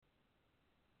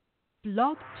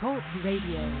Blog Talk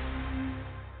Radio.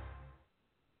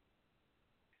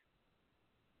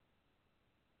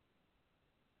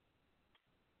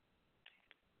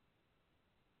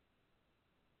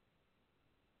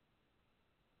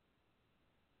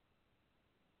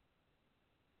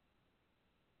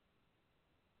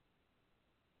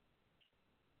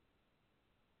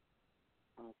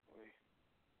 Oh boy.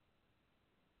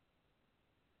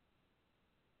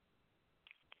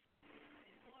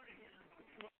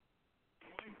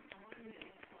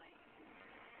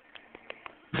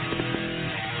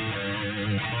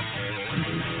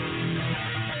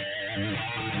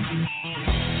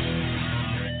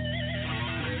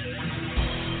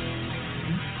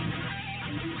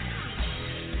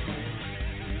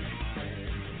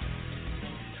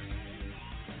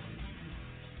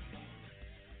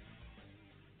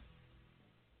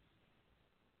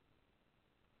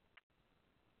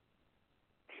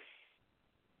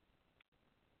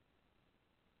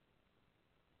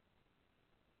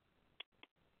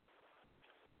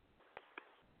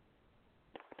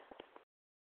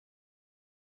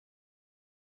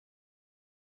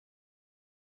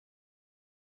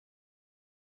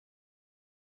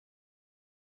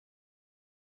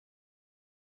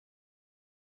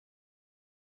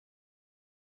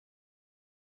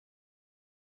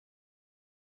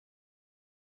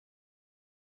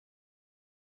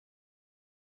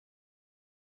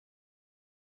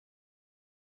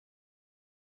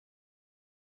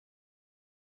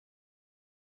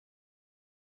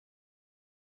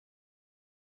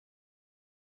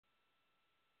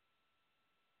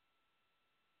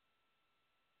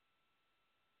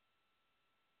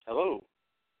 Hello.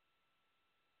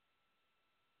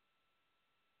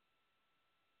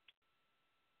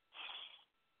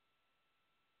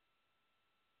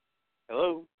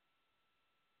 Hello.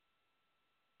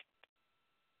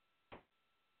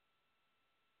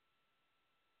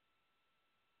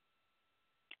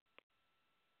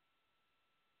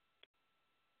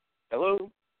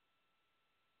 Hello.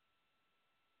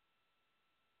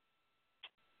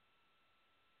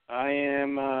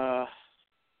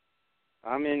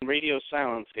 I'm in radio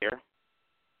silence here.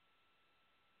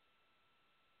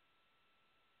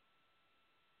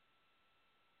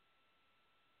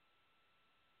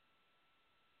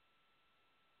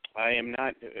 I am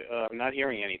not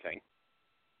hearing anything.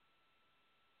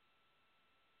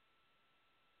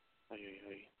 Ay, ay,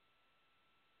 ay.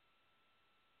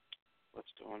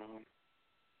 What's going on?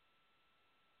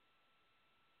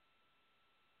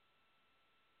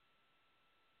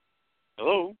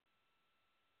 Hello.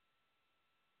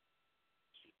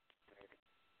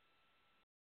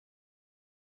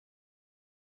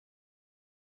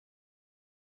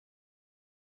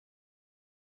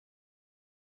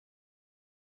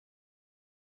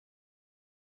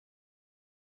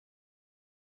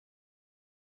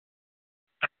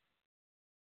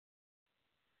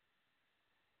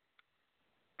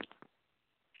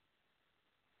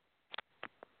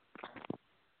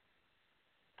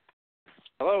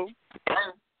 Hello.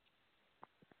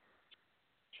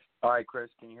 All right, Chris,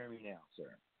 can you hear me now,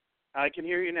 sir? I can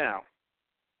hear you now.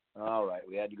 All right,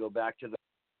 we had to go back to the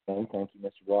phone. Thank you,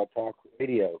 Mr. Raw Talk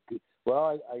Radio.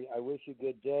 Well, I wish you a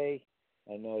good day.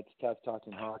 I know it's tough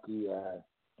talking hockey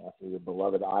after your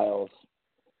beloved Isles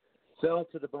fell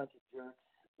to the bunch of jerks,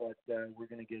 but we're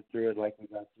going to get through it like we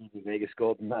got through the Vegas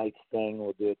Golden Knights thing.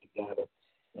 We'll do it together.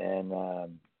 And,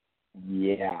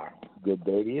 yeah, good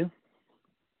day to you.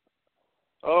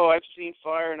 Oh, I've seen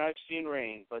fire and I've seen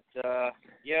rain, but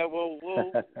yeah, we'll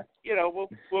we'll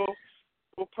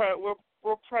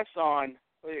press on.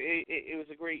 It was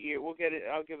a great year. We'll get it.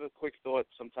 I'll give a quick thought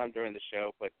sometime during the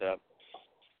show, but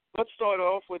let's start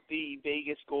off with the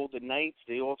Vegas Golden Knights.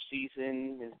 The off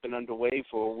season has been underway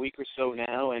for a week or so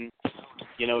now, and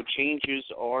changes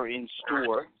are in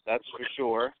store. That's for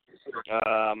sure.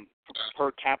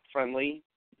 Per cap friendly.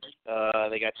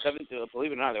 They got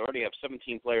believe it or not, they already have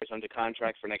 17 players under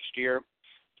contract for next year.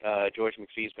 George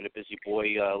McPhee's been a busy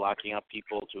boy locking up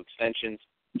people to extensions.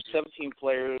 17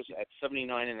 players at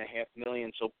 $79.5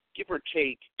 million. So give or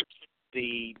take,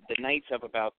 the Knights have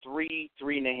about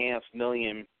 $3.5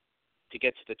 million to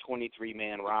get to the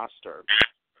 23-man roster.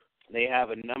 They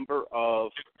have a number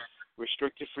of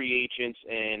restricted free agents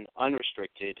and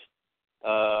unrestricted.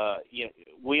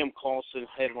 William Karlsson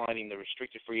headlining the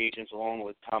restricted free agents along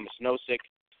with Thomas Nosek,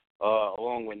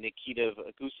 along with Nikita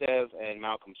Gusev and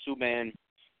Malcolm Subban.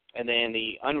 And then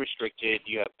the unrestricted,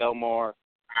 you have Belmar,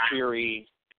 Fury,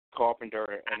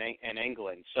 Carpenter, and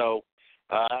Engelland. So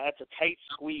that's a tight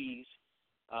squeeze.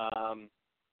 That's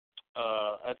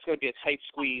going to be a tight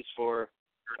squeeze for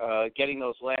getting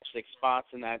those last 6 spots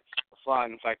in that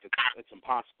slot. In fact, it's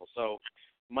impossible. So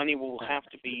money will have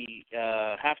to be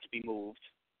moved,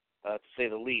 to say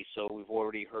the least. So we've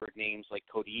already heard names like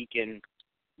Cody Eakin,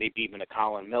 maybe even a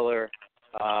Colin Miller.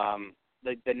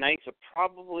 The Knights are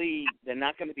they're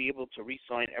not going to be able to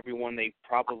re-sign everyone they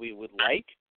probably would like.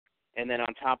 And then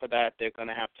on top of that, they're going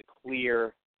to have to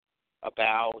clear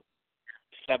about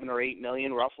 $7 or $8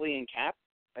 million roughly in cap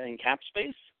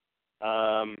space.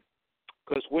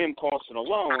 Because William Karlsson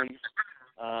alone,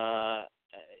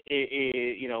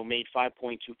 made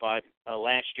 $5.25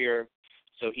 last year,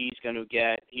 so he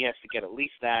has to get at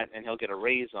least that, and he'll get a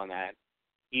raise on that.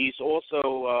 He's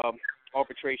also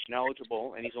arbitration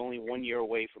eligible, and he's only 1 year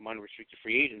away from unrestricted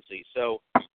free agency. So,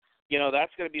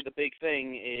 that's going to be the big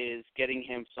thing, is getting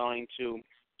him signed to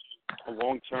a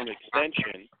long-term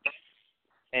extension.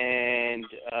 And,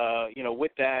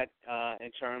 with that,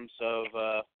 in terms of,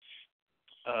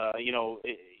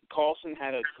 Karlsson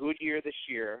had a good year this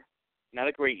year, not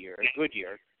a great year, a good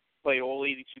year. Played all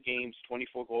 82 games,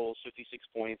 24 goals, 56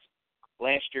 points.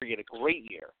 Last year, he had a great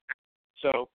year.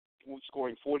 So,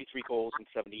 scoring 43 goals and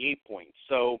 78 points.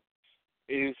 So,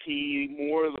 is he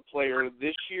more the player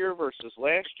this year versus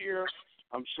last year?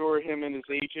 I'm sure him and his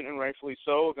agent, and rightfully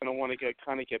so, are going to want to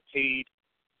get paid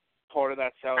part of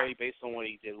that salary based on what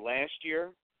he did last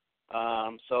year.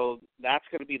 So that's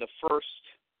going to be the first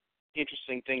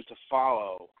interesting thing to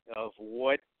follow of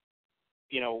what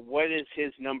is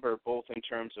his number, both in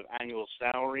terms of annual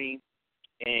salary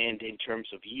and in terms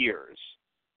of years.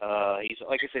 He's,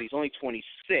 like I said, he's only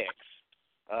 26,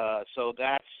 so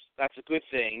that's a good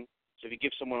thing. So if you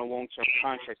give someone a long-term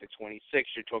contract at 26,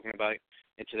 you're talking about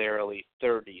into their early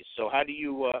 30s. So how do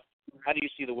you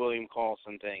see the William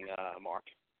Karlsson thing, Mark?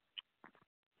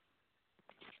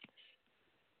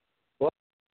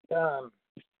 Well,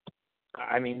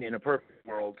 in a perfect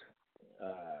world,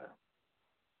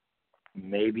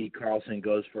 maybe Karlsson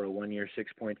goes for a 1-year,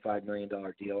 $6.5 million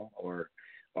deal, or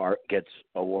gets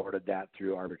awarded that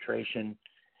through arbitration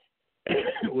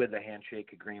with a handshake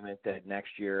agreement that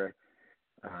next year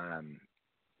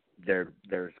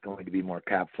there's going to be more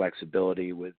cap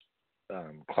flexibility with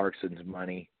Clarkson's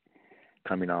money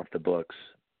coming off the books,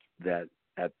 that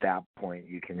at that point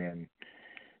you can then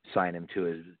sign him to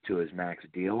his max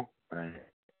deal.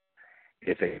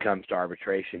 If it comes to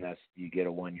arbitration, you get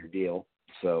a 1-year deal.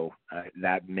 So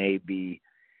that may be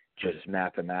just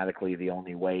mathematically the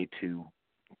only way to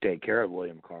take care of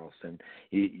William Karlsson.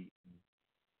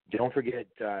 Don't forget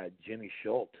Jimmy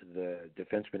Schultz, the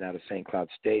defenseman out of St. Cloud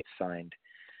State, signed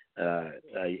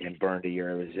and burned a year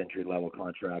of his entry-level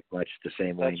contract, much the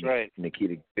same way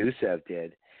Nikita Gusev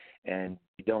did. And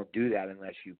you don't do that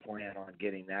unless you plan on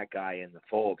getting that guy in the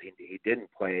fold. He didn't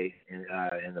play in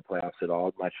the playoffs at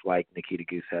all, much like Nikita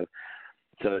Gusev.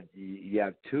 So you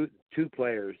have two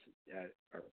players that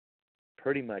are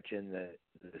pretty much in the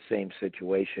same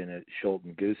situation as Schultz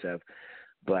and Gusev,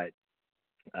 but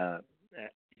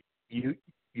you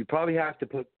probably have to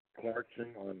put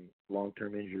Clarkson on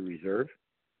long-term injury reserve,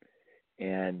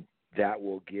 and that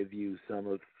will give you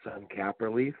some cap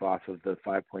relief off of the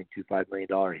 $5.25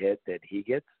 million hit that he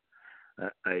gets.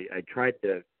 I tried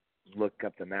to look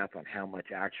up the math on how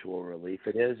much actual relief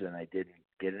it is, and I didn't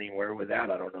get anywhere with that.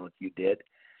 I don't know if you did,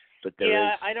 but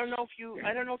I don't know if you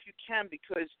can,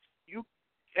 because you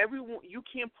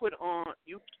can't put on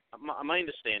my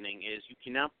understanding is you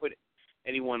cannot put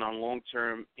anyone on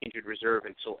long-term injured reserve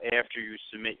until after you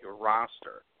submit your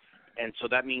roster. And so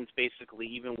that means basically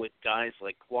even with guys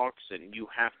like Clarkson, you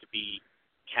have to be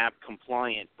cap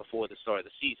compliant before the start of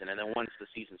the season. And then once the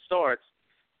season starts,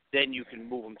 then you can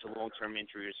move them to long-term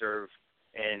injury reserve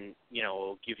and,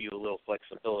 it'll give you a little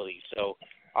flexibility. So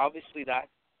obviously that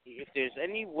if there's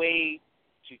any way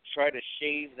to try to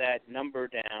shave that number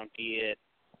down, be it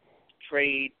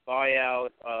trade, buyout,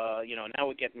 now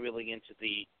we're getting really into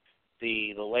the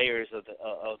layers of the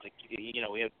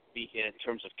we have to be in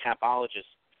terms of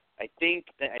capologists. I think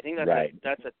that's right.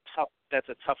 That's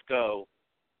a tough go.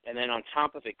 And then on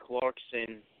top of it,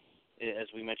 Clarkson, as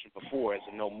we mentioned before, has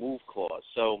a no move clause.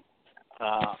 So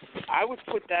I would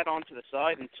put that onto the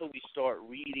side until we start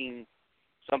reading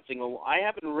something. I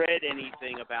haven't read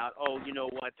anything about,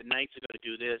 the Knights are going to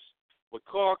do this with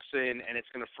Clarkson, and it's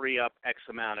going to free up X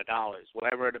amount of dollars.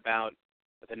 What I read about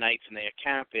the Knights and their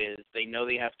cap is they know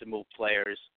they have to move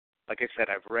players. Like I said,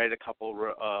 I've read a couple,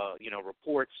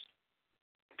 reports.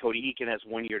 Cody Eakin has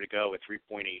 1 year to go at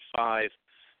 3.85,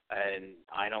 and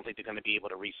I don't think they're going to be able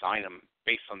to re-sign him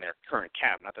based on their current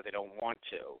cap. Not that they don't want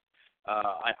to,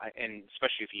 and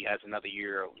especially if he has another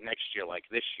year next year like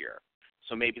this year.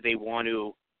 So maybe they want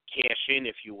to cash in,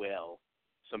 if you will,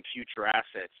 some future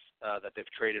assets that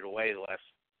they've traded away the last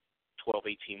 12,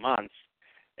 18 months.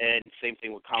 And same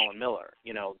thing with Colin Miller.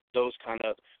 Those kind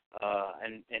of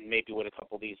and maybe with a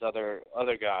couple of these other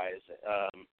guys.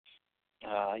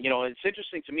 It's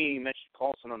interesting to me. You mentioned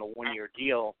Carlson on a 1-year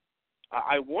deal.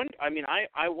 I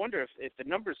wonder if the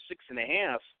number is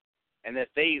 6.5, and if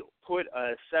they put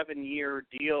a 7-year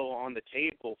deal on the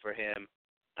table for him,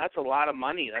 that's a lot of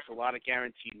money. That's a lot of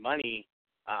guaranteed money.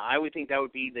 I would think that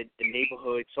would be the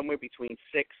neighborhood somewhere between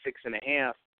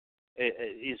 6.5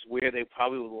 is where they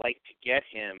probably would like to get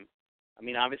him. I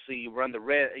mean, obviously you run the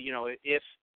risk. If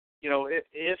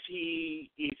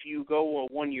you go a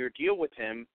 1-year deal with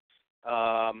him,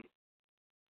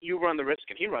 you run the risk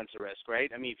and he runs the risk,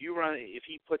 right? I mean, if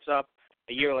he puts up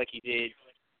a year like he did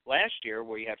last year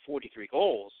where he had 43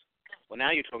 goals, well,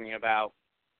 now you're talking about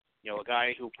a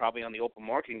guy who probably on the open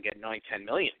market can get $9-10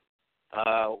 million.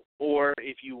 Or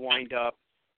if you wind up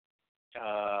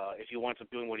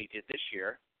doing what he did this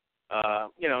year,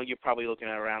 you're probably looking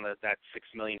at around that $6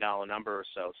 million number or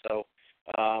so. So,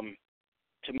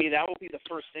 to me, that will be the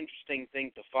first interesting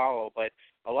thing to follow. But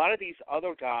a lot of these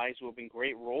other guys who have been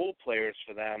great role players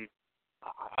for them,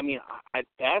 I mean, at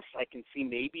best, I can see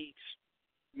maybe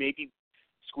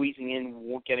squeezing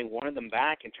in, getting one of them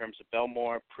back in terms of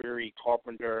Belmar, Prairie,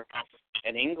 Carpenter,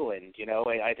 and England.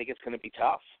 I think it's going to be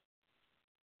tough.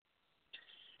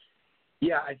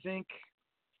 Yeah, I think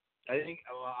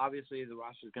well, obviously the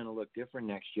roster is going to look different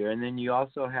next year, and then you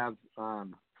also have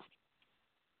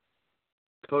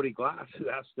Cody Glass, who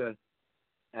has to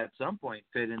at some point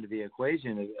fit into the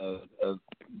equation of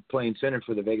playing center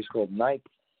for the Vegas Golden Knights.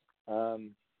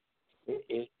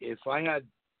 If I had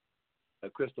a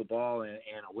crystal ball and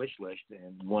a wish list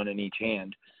and one in each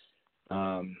hand,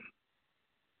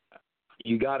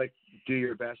 you got to do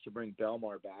your best to bring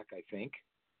Belmar back, I think.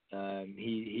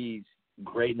 He's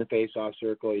great in the face-off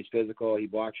circle. He's physical. He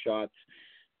blocks shots.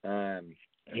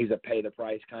 He's a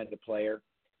pay-the-price kind of player.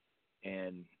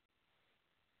 And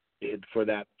for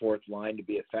that fourth line to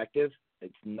be effective,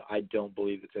 I don't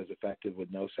believe it's as effective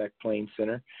with Nosek playing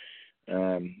center.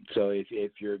 So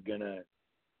if you're going to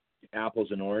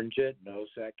apples and orange it,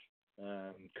 Nosek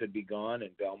could be gone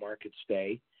and Belmar could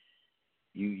stay.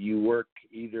 You work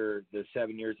either the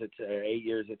 7 years at 8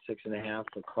 years at 6.5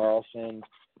 for Carlson,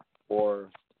 or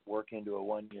work into a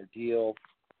 1-year deal.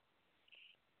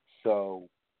 So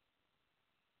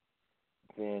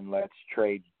then let's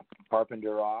trade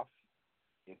Carpenter off.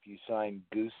 If you sign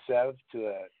Gusev to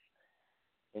a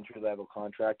entry-level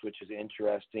contract, which is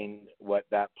interesting what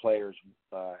that player's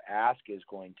ask is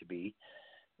going to be.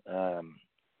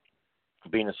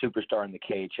 Being a superstar in the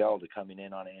KHL to coming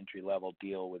in on an entry-level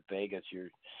deal with Vegas, you're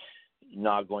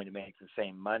not going to make the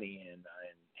same money, and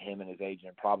him and his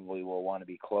agent probably will want to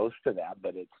be close to that,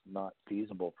 but it's not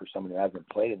feasible for someone who hasn't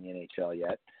played in the NHL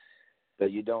yet.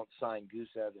 But you don't sign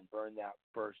Gusev and burn that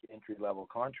first entry-level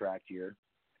contract year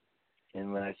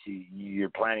unless you're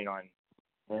planning on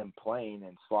him playing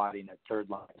and slotting at third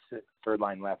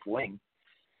line left wing.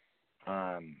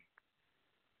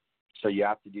 So you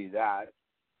have to do that.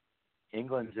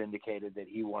 England's indicated that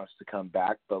he wants to come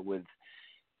back, but with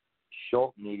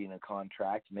Schultz needing a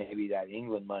contract, maybe that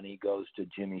England money goes to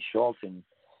Jimmy Schultz, and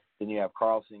then you have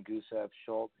Carlson, Gusev,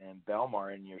 Schultz, and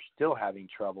Belmar, and you're still having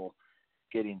trouble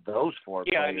getting those four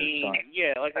players. I mean,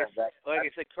 like I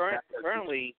said,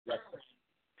 currently,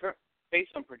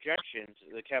 based on projections,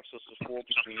 the cap space is full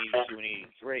between 82 and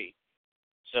 83.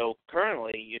 So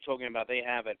currently, you're talking about they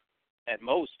have at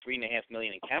most $3.5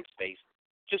 million in cap space.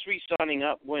 Just re-signing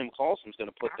up William Carlson's going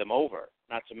to put them over,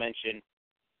 not to mention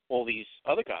all these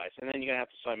other guys. And then you're going to have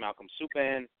to sign Malcolm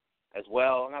Subban as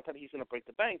well. Not that he's going to break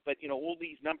the bank, but, all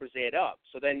these numbers add up.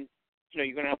 So then,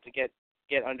 you're going to have to get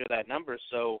under that number.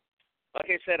 So, like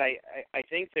I said, I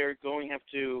think they're going to have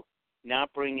to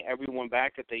not bring everyone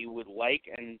back that they would like.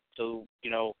 And so,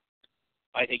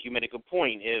 I think you made a good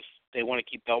point. If they want to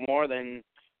keep Belmar, then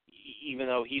even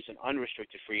though he's an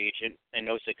unrestricted free agent and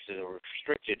Nosek is a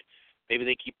restricted, maybe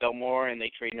they keep Belmar and they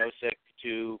trade Nosek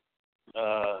to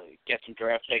get some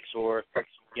draft picks or,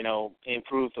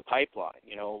 improve the pipeline.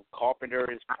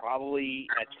 Carpenter is probably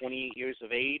at 28 years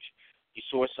of age. You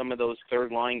saw some of those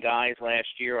third-line guys last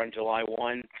year on July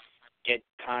 1 get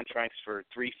contracts for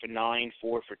 3 for 9,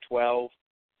 4 for 12.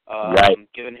 Right.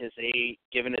 Given his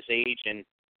age and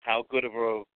how good of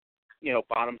a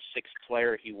bottom six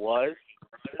player he was,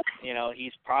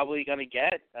 he's probably going to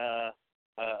get a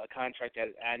contract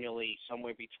that annually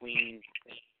somewhere between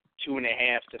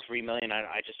 $2.5 to $3 million.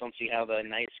 I just don't see how the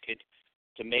Knights could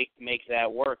to make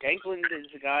that work. England is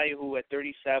a guy who at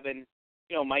 37,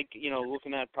 might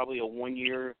looking at probably a 1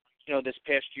 year. This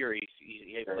past year he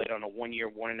played on a 1 year,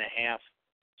 $1.5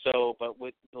 So, but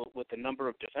with the number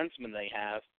of defensemen they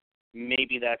have,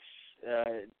 maybe that's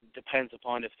depends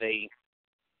upon if they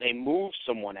move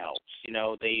someone else.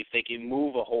 If they can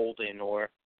move a Holden, or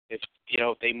if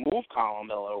they move Colin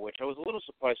Miller, which I was a little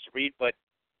surprised to read. But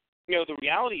the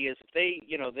reality is, if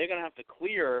they're going to have to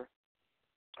clear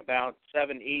about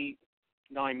 $7, $8,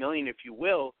 $9 million, if you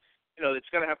will, it's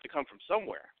going to have to come from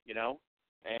somewhere.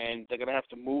 And they're going to have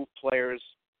to move players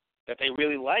that they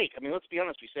really like. I mean, let's be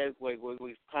honest. We said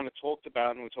we've kind of talked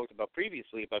about, and we talked about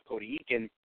previously about Cody Eakin,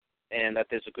 and that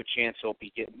there's a good chance he'll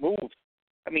be getting moved.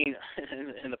 I mean,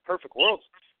 in the perfect world,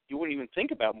 you wouldn't even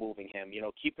think about moving him.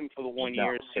 Keep him for the 1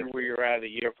 year, see where you're at a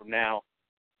year from now.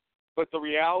 But the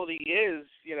reality is,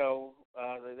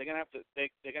 they're gonna have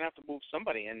to move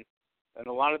somebody, and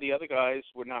a lot of the other guys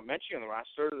we're not mentioning on the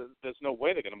roster, there's no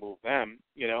way they're gonna move them.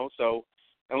 So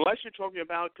unless you're talking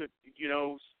about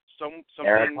something.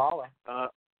 Eric Holla.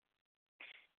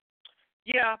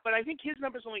 Yeah, but I think his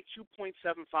number's only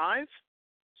 2.75,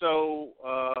 so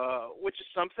which is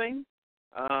something.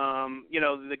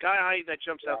 The guy that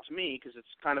jumps out to me, because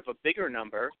it's kind of a bigger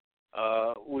number,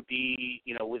 would be,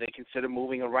 would they consider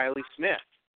moving a Riley Smith?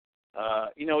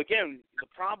 Again, the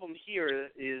problem here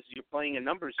is you're playing a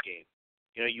numbers game.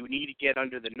 You need to get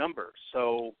under the numbers.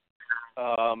 So,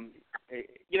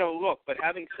 look, but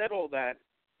having said all that,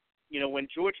 when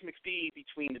George McPhee,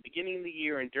 between the beginning of the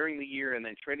year and during the year, and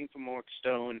then trading for Mark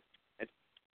Stone and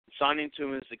signing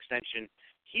to his extension,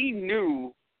 he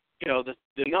knew, the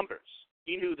numbers.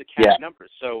 He knew the cap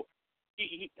numbers. So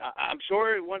I'm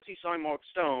sure once he signed Mark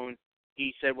Stone,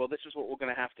 he said, well, this is what we're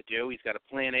going to have to do. He's got a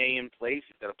plan A in place.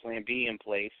 He's got a plan B in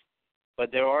place.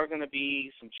 But there are going to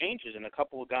be some changes, and a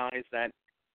couple of guys that,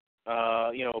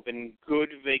 have been good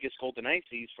Vegas Golden Knights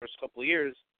these first couple of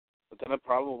years are going to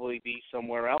probably be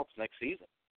somewhere else next season.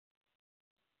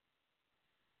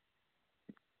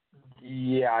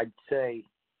 Yeah, I'd say,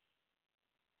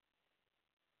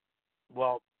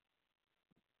 well,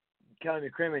 Kelly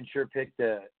McCrimmon sure picked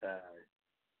a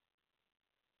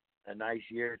nice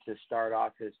year to start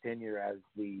off his tenure as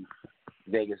the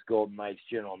Vegas Golden Knights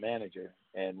general manager.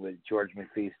 And with George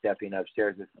McPhee stepping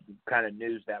upstairs, it's kind of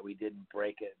news that we didn't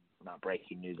not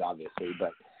breaking news obviously,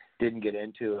 but didn't get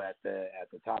into at the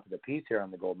top of the piece here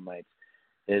on the Golden Knights,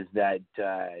 is that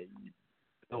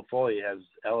Bill Foley has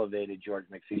elevated George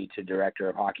McPhee to director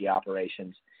of hockey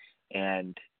operations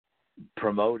and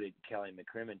promoted Kelly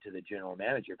McCrimmon to the general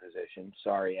manager position.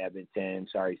 Sorry, Edmonton.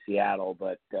 Sorry, Seattle,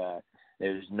 but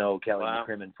there's no Kelly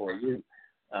McCrimmon for you.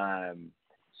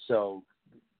 So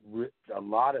a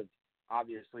lot of,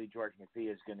 obviously, George McPhee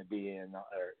is going to be in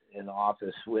the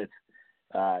office with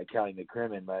Kelly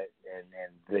McCrimmon,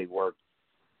 and they work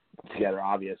together.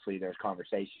 Obviously, there's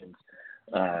conversations.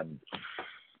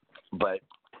 But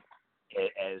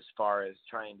as far as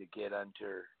trying to get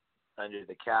under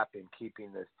the cap and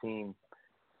keeping this team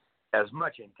as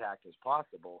much intact as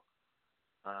possible,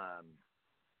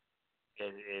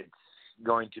 it's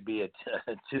going to be a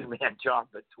two-man job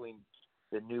between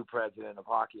the new president of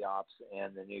hockey ops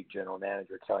and the new general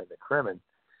manager, Kelly McCrimmon.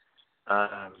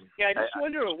 I just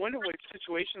wonder what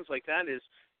situations like that is.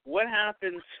 What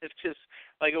happens if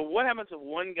what happens if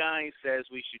one guy says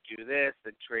we should do this,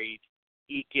 then trade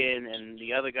Eakin, and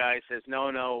the other guy says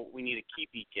no, we need to keep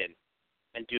Eakin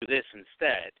and do this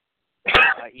instead?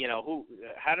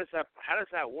 How does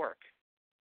that work?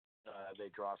 They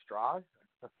draw straws.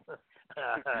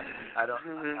 I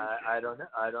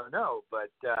don't know,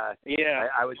 but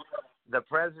I would. The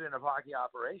president of hockey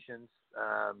operations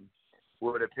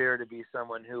would appear to be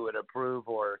someone who would approve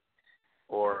or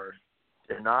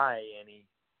deny any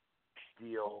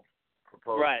deal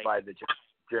proposed by the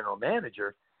general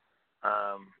manager.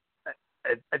 I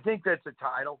think that's a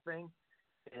title thing,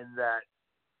 in that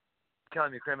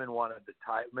Kelly McCrimmon wanted the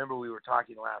title. Remember, we were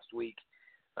talking last week,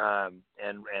 and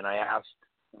I asked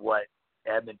what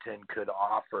Edmonton could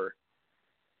offer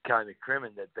Kelly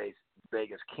McCrimmon that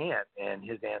Vegas can't, and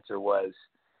his answer was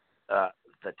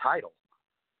the title.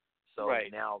 So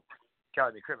now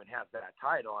Kelly McCrimmon has that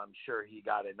title. I'm sure he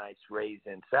got a nice raise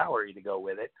in salary to go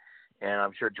with it, and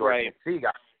I'm sure George McPhee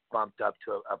got bumped up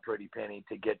to a pretty penny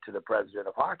to get to the president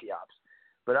of hockey ops.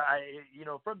 But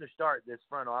from the start, this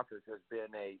front office has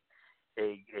been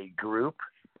a group.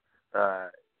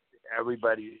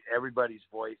 Everybody's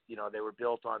voice. They were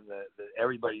built on the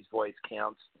everybody's voice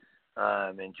counts,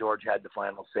 and George had the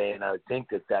final say. And I would think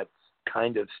that that's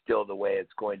kind of still the way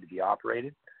it's going to be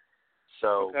operated.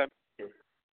 So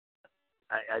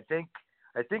I think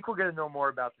we're going to know more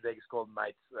about the Vegas Golden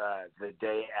Knights the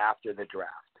day after the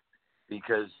draft,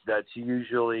 because that's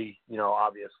usually,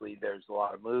 obviously there's a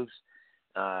lot of moves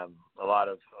A lot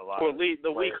of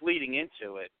the week leading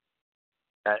into it.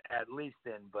 At least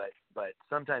then, but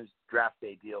sometimes draft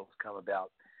day deals come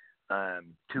about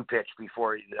 2 picks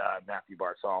before Matthew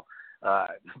Barzal,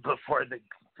 before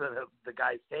the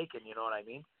guy's taken. You know what I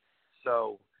mean?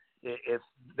 So if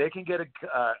they can get a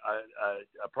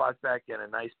prospect and a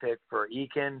nice pick for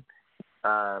Eakin,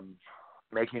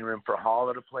 making room for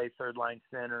Halla to play third line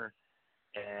center,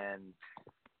 and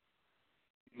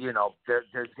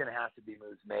there's going to have to be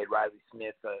moves made. Riley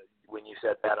Smith, when you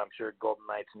said that, I'm sure Golden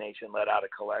Knights Nation let out a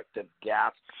collective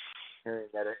gasp hearing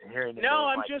the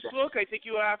No, name I'm like just that. look. I think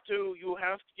you have to.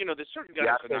 There's certain guys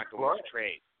that are not going to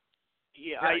trade.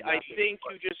 Yeah, I think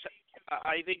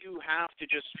you have to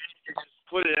just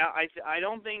put it out. I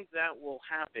don't think that will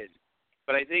happen,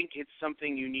 but I think it's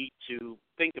something you need to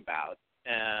think about.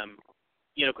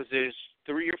 Because there's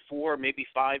 3 or 4, maybe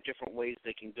 5 different ways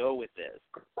they can go with this.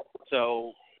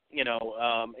 So,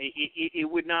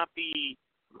 it would not be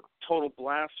total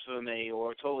blasphemy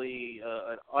or totally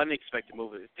an unexpected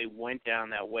move if they went down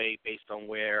that way based on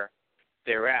where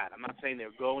they're at. I'm not saying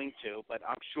they're going to, but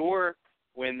I'm sure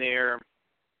when they're,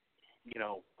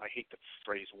 I hate the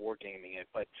phrase wargaming it,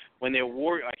 but when they're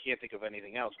I can't think of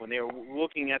anything else. When they're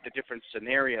looking at the different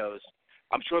scenarios,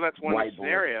 I'm sure that's one of the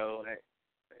scenarios.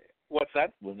 What's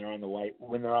that? When they're on the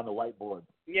whiteboard.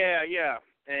 Yeah,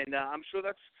 and I'm sure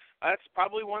that's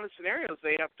probably one of the scenarios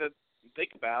they have to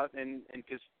think about, and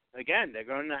because again, they're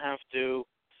going to have to,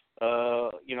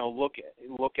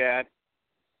 look at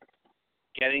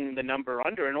getting the number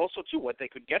under, and also too what they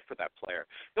could get for that player.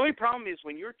 The only problem is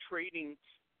when you're trading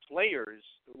players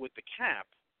with the cap,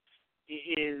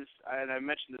 is, and I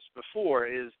mentioned this before,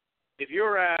 is if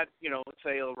you're at, let's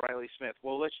say Riley Smith,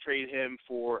 well, let's trade him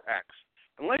for X.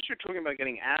 Unless you're talking about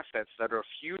getting assets that are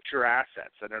future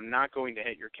assets that are not going to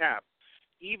hit your cap,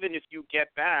 even if you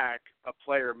get back a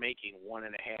player making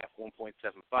 1.5,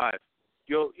 1.75,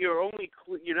 you're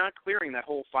not clearing that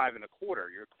whole 5.25.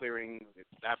 You're clearing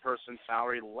that person's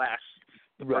salary less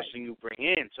the person you bring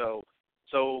in. So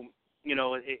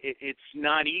it's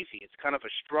not easy. It's kind of a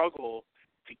struggle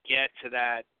to get to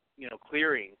that,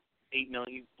 clearing $8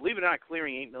 million. Believe it or not,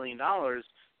 clearing $8 million,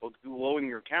 well, lowering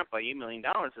your cap by $8 million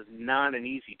is not an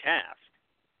easy task.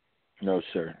 No,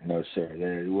 sir.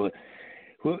 Well,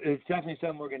 it's definitely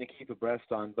something we're going to keep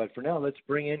abreast on. But for now, let's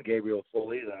bring in Gabriel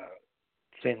Foley, the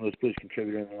St. Louis Blues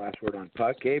contributor in the Last Word on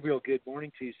Puck. Gabriel, good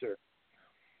morning to you, sir.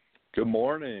 Good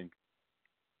morning.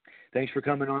 Thanks for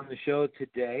coming on the show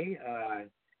today.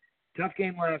 Tough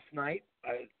game last night.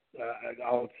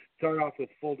 I'll start off with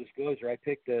full disclosure. I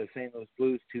picked the St. Louis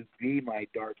Blues to be my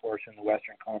dark horse in the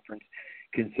Western Conference,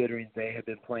 considering they have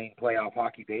been playing playoff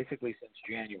hockey basically since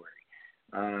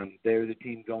January. They're the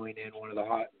team going in, one of the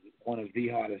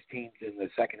hottest teams in the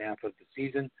second half of the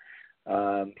season.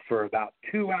 For about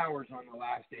 2 hours on the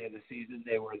last day of the season,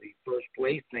 they were the first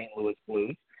place St. Louis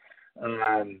Blues.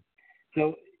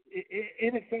 So,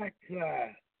 in effect,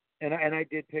 and I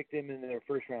did pick them in their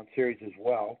first round series as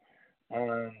well.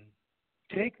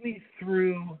 Take me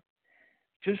through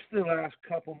just the last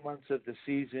couple months of the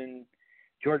season.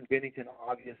 Jordan Binnington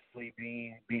obviously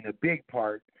being a big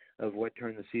part of what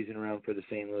turned the season around for the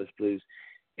St. Louis Blues,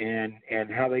 and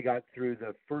how they got through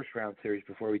the first round series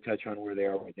before we touch on where they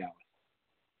are with Dallas.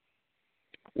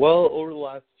 Well, over the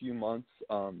last few months,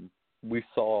 we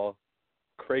saw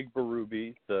Craig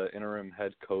Berube, the interim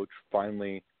head coach,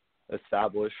 finally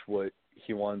establish what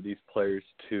he wanted these players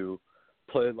to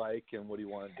play like and what he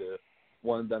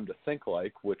wanted them to think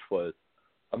like, which was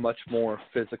a much more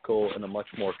physical and a much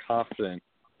more confident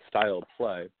style of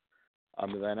play.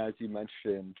 And then, as you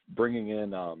mentioned, bringing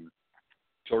in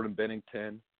Jordan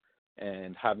Binnington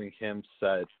and having him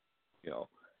set,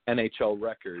 NHL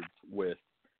records with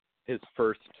his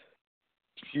first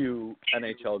few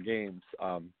NHL games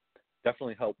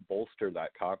definitely helped bolster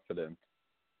that confidence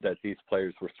that these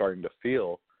players were starting to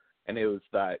feel. And it was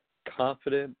that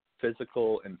confident,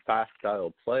 physical, and fast style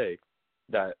of play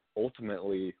that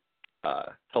ultimately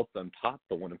helped them top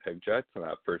the Winnipeg Jets in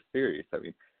that first series. I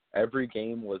mean, every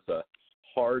game was a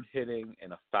hard-hitting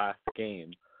and a fast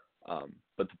game,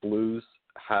 but the Blues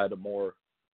had a more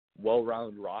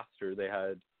well-rounded roster. They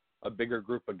had a bigger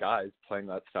group of guys playing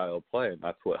that style of play, and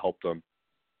that's what helped them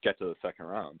get to the second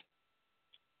round.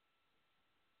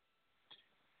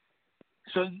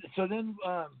 So then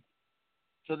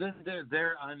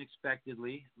there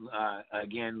unexpectedly,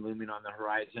 again looming on the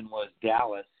horizon, was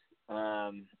Dallas,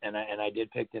 and I did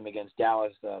pick them against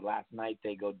Dallas last night.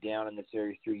 They go down in the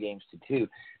series 3-2.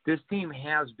 This team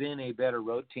has been a better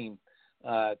road team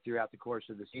throughout the course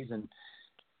of the season.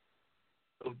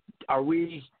 Are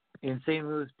we in St.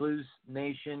 Louis Blues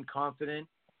Nation confident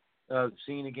of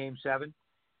seeing a Game 7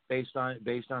 based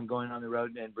on going on the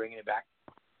road and bringing it back?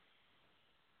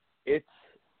 It's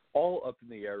all up in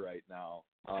the air right now.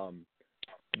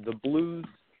 The Blues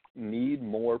need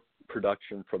more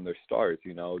production from their stars.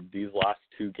 You know, these last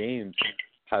two games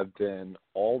have been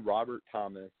all Robert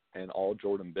Thomas and all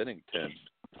Jordan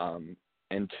Binnington.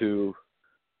 And to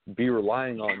be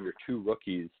relying on your two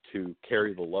rookies to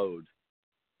carry the load,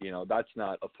 you know, that's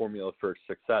not a formula for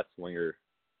success when your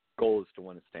goal is to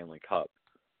win a Stanley Cup.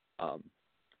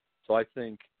 So I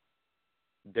think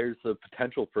there's a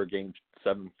potential for Game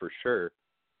 7 for sure,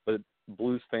 but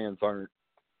Blues fans aren't,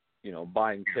 you know,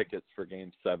 buying tickets for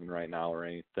Game 7 right now or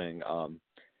anything.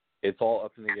 It's all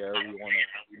up in the air. We want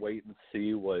to wait and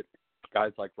see what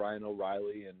guys like Ryan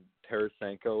O'Reilly and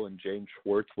Tarasenko and James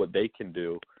Schwartz, what they can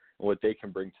do and what they can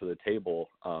bring to the table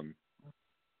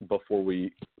before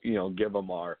we, you know, give them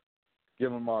our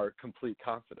complete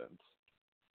confidence.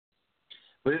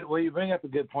 Well, you bring up a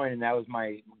good point, and that was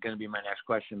going to be my next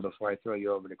question before I throw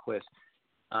you over to Chris.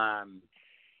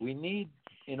 We need,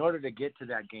 in order to get to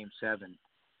that Game 7,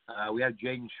 we have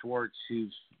Jaden Schwartz,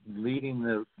 who's leading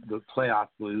the playoff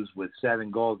Blues with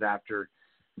 7 goals after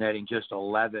netting just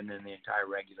 11 in the entire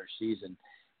regular season.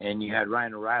 And you had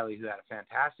Ryan O'Reilly, who had a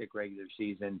fantastic regular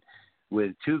season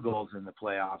with 2 goals in the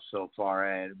playoffs so far,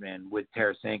 and with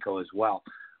Tarasenko as well.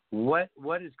 What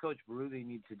does Coach Berube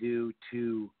need to do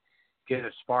to get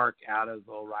a spark out of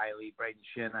O'Reilly? Braden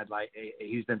Shin,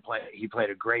 he played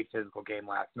a great physical game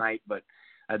last night, but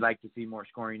I'd like to see more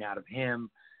scoring out of him.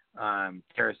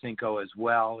 Tarasenko as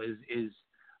well.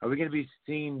 Are we going to be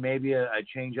seeing maybe a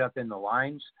change up in the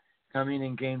lines coming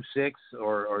in Game 6,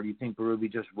 or do you think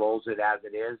Berube just rolls it as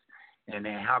it is? And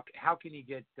how can you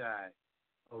get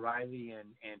O'Reilly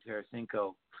and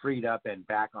Tarasenko freed up and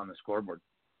back on the scoreboard?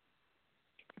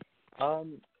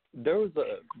 There was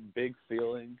a big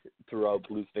feeling throughout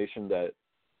Blues Nation that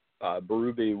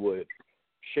Berube would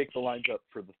shake the lines up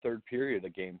for the third period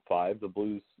of Game 5. The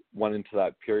Blues went into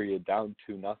that period down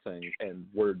 2-0 and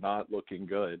were not looking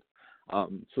good.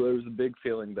 So there was a big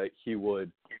feeling that he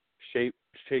would shake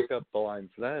up the lines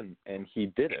then, and he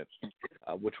didn't,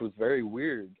 which was very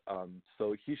weird.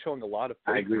 So he's showing a lot of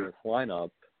faith in this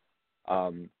lineup,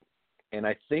 and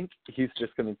I think he's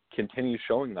just going to continue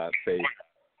showing that faith.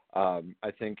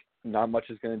 I think not much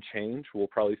is going to change. We'll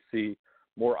probably see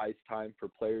more ice time for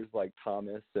players like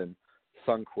Thomas and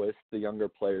Sundqvist, the younger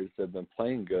players that have been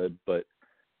playing good, but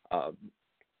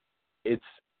it's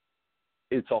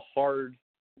a hard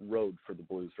road for the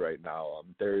Blues right now.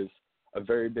 There's a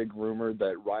very big rumor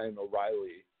that Ryan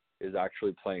O'Reilly is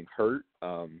actually playing hurt.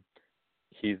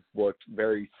 He's looked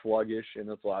very sluggish in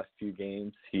his last few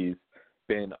games. He's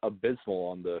been abysmal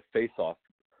on the face-off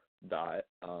dot.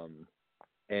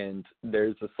 And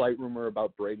there's a slight rumor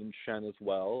about Braden Shen as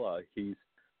well. He's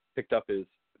picked up his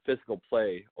physical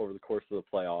play over the course of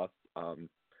the playoffs,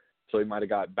 so he might have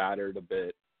got battered a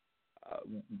bit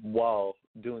while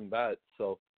doing that.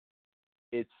 So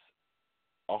it's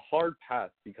a hard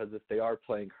path because if they are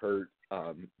playing hurt,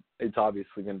 it's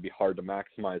obviously going to be hard to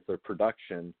maximize their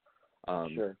production.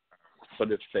 Sure.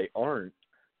 But if they aren't,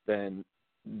 then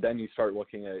you start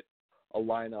looking at a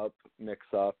lineup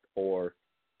mix-up or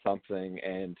something,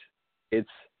 and it's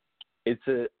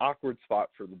an awkward spot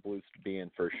for the Blues to be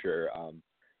in for sure.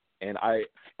 And I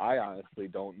honestly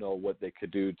don't know what they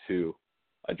could do to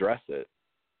address it.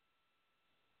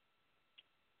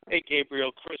 Hey,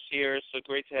 Gabriel, Chris here. So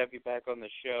great to have you back on the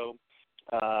show.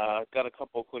 Got a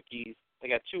couple quickies. I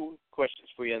got 2 questions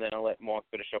for you, and then I'll let Mark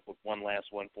finish up with one last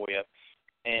one for you.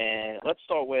 And let's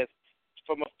start with,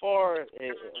 from afar,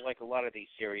 like a lot of these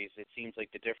series, it seems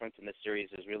like the difference in the series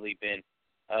has really been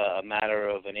a matter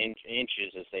of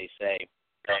inches, as they say.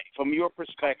 From your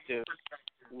perspective,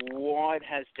 what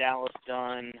has Dallas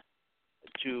done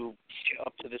to,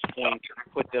 up to this point,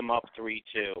 put them up 3-2,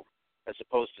 as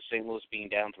opposed to St. Louis being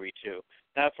down 3-2?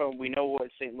 Now, we know what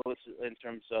St. Louis in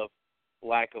terms of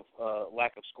lack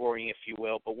of scoring, if you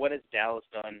will, but what has Dallas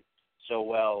done so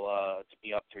well to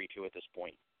be up 3-2 at this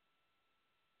point?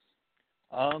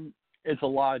 It's a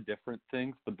lot of different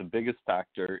things, but the biggest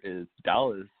factor is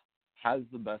Dallas has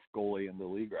the best goalie in the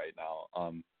league right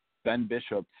now. Ben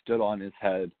Bishop stood on his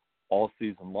head all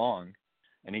season long,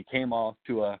 and he came off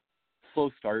to a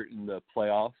slow start in the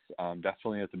playoffs,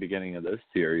 definitely at the beginning of this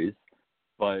series.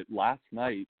 But last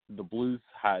night, the Blues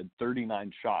had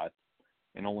 39 shots,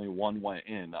 and only 1 went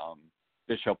in.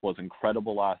 Bishop was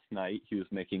incredible last night. He was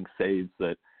making saves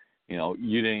that,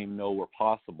 you didn't even know were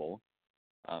possible.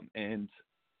 And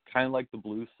kind of like the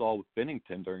Blues saw with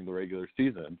Binnington during the regular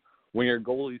season, when your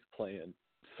goalie's playing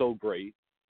so great,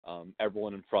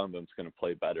 everyone in front of him is going to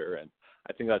play better. And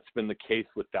I think that's been the case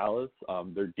with Dallas.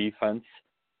 Their defense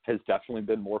has definitely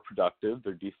been more productive.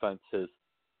 Their defense has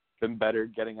been better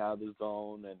getting out of the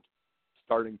zone and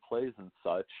starting plays and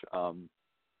such.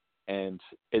 And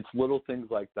it's little things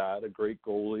like that, a great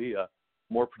goalie, a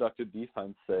more productive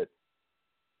defense that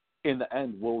in the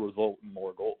end will result in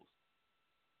more goals.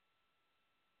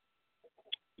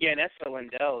 Yeah, and Esther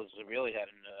Lindell has really had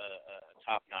a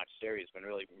top-notch series. Been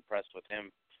really impressed with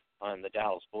him on the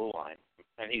Dallas Blue line,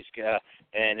 and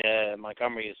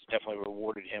Montgomery has definitely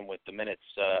rewarded him with the minutes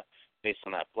based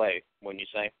on that play. Wouldn't you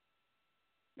say?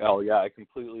 Oh yeah, I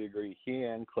completely agree. He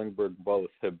and Klingberg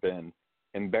both have been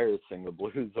embarrassing the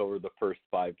Blues over the first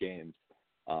 5 games,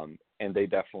 and they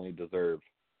definitely deserve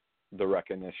the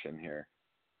recognition here.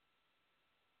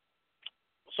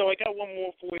 So I got one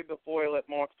more for you before I let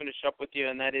Mark finish up with you,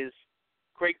 and that is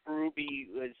Craig Berube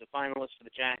is a finalist for the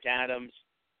Jack Adams.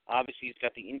 Obviously, he's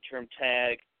got the interim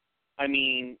tag. I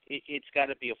mean, it's got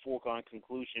to be a foregone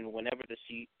conclusion whenever the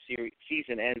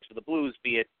season ends for the Blues,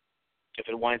 be it if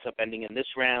it winds up ending in this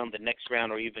round, the next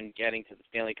round, or even getting to the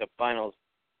Stanley Cup Finals.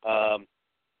 And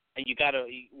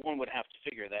one would have to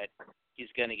figure that he's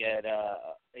going to get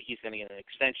an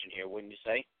extension here, wouldn't you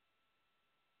say?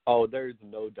 Oh, there's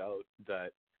no doubt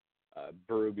that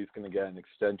Berube's going to get an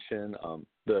extension.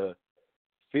 The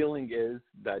feeling is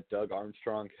that Doug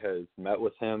Armstrong has met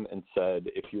with him and said,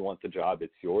 if you want the job,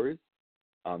 it's yours.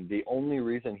 The only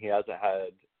reason he hasn't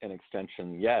had an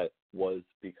extension yet was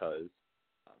because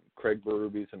Craig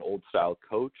Berube's an old-style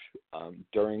coach.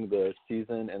 During the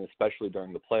season and especially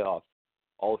during the playoffs,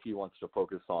 all he wants to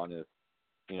focus on is,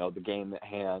 the game at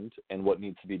hand and what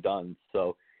needs to be done.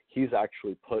 So he's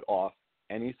actually put off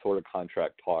any sort of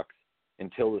contract talks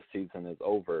until the season is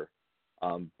over.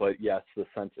 But yes, the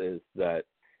sense is that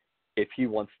if he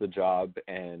wants the job,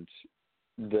 and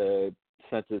the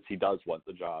sense is he does want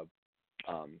the job,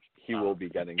 he will be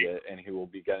getting it, and he will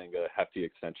be getting a hefty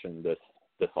extension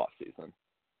this offseason.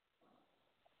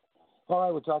 All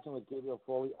right, we're talking with Gabriel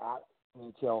Foley at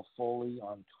NHL Foley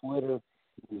on Twitter.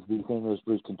 He's the St. Louis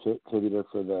Blues contributor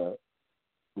for the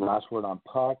Last Word on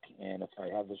Puck, and if I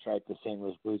have this right, the St.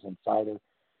 Louis Blues Insider.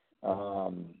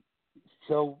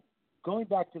 So going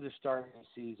back to the start of the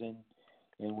season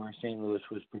and where St. Louis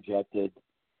was projected,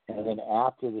 and then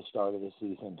after the start of the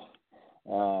season,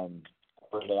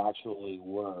 where they actually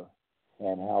were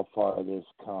and how far this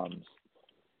comes,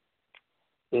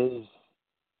 is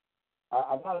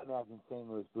I got to imagine St.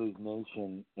 Louis Blues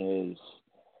Nation is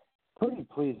pretty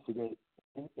pleased to get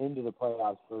into the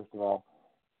playoffs, first of all.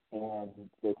 And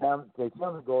they found the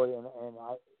goalie, and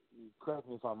I, correct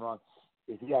me if I'm wrong,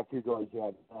 if you have 2 goalies, you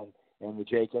have 10, and the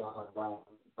JK and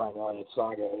Brian Elliott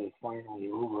saga is finally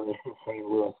over in St.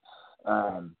 Louis.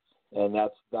 And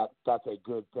that's a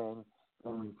good thing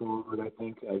going forward, I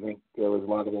think. I think there was a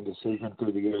lot of indecision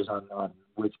through the years on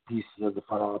which pieces of the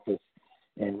front office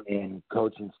and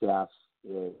coaching staffs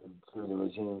through the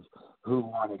regimes who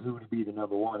wanted who to be the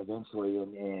number one eventually,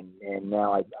 and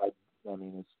now I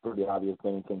mean it's pretty obvious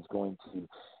Bennington's going to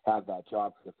have that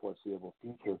job for the foreseeable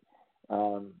future.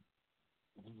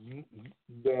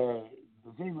 The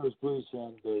St. Louis Blues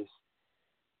fan base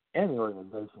and the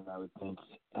organization, I would think,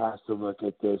 has to look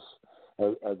at this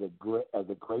as a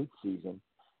great season,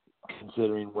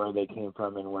 considering where they came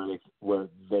from and where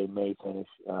they may finish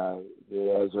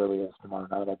as early as tomorrow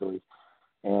night, I believe.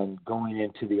 And going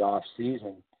into the off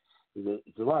season,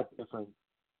 it's a lot different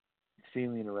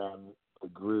feeling around the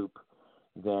group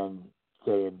than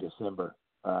say in December.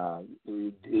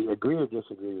 Do you agree or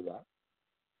disagree with that?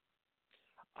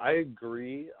 I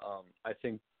agree. I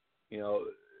think,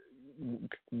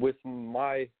 with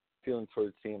my feelings for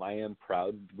the team, I am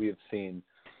proud. We have seen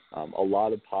a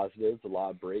lot of positives, a lot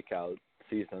of breakout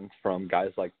seasons from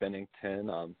guys like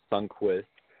Bennington, Sundqvist,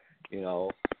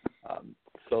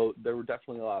 so there were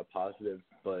definitely a lot of positives.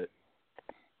 But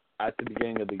at the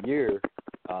beginning of the year,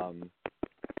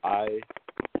 I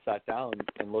sat down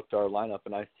and looked at our lineup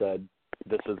and I said,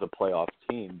 this is a playoff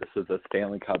team. This is a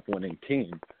Stanley Cup winning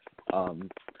team.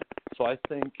 So I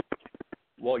think,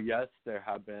 well, yes, there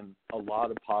have been a lot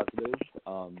of positives.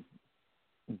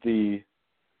 The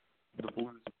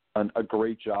Blues have done a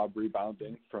great job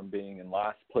rebounding from being in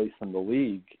last place in the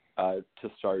league to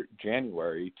start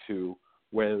January to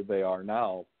where they are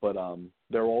now. But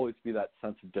there will always be that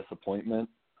sense of disappointment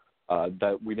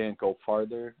that we didn't go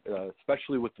farther,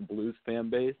 especially with the Blues fan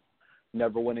base,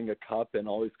 never winning a cup and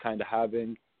always kind of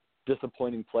having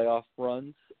disappointing playoff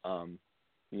runs.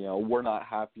 We're not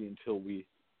happy until we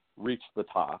reach the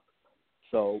top.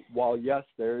 So while, yes,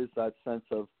 there is that sense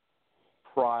of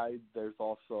pride, there's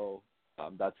also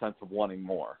that sense of wanting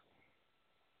more.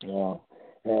 Well,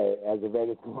 as a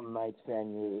Vegas Golden Knights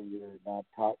fan, you're not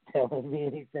telling me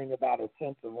anything about a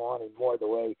sense of wanting more the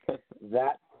way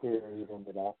that series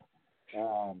ended up.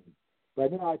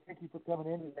 But no, I thank you for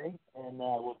coming in today, and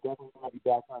we'll definitely have you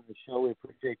back on the show. We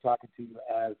appreciate talking to you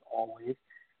as always,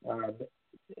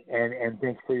 and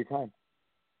thanks for your time.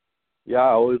 Yeah,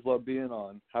 I always love being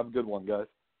on. Have a good one, guys.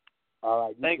 All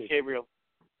right. Thanks, Gabriel.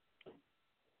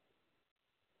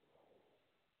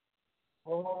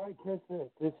 Well, all right, Chris,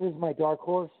 this is my dark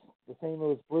horse, the St.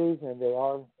 Louis Blues, and they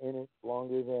are in it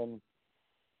longer than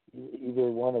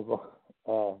either one of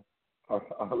our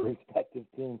respective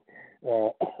teams.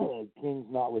 Kings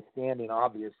notwithstanding,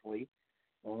 obviously.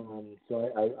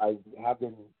 So I have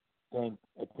been paying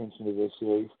attention to this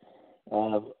series.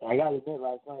 I got to admit,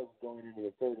 last night going into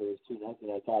the third, it was 2-0.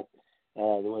 I thought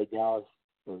the way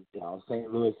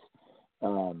St. Louis.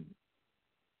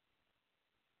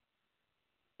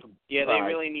 Yeah, they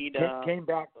really need. Came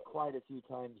back quite a few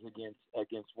times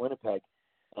against Winnipeg.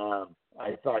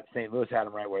 I thought St. Louis had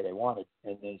them right where they wanted,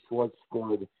 and they scored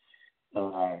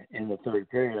in the third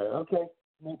period. Okay,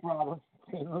 no problem.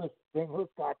 St. Louis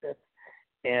got this,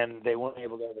 and they weren't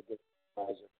able to have a good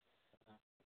advisor.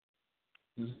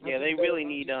 Yeah, they really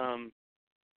need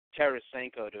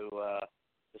Tarasenko to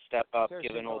step up,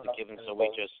 given all the givens that we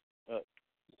just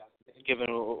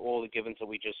given all the givens that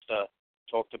we just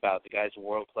talked about. The guy's a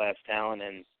world-class talent,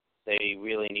 and they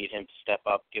really need him to step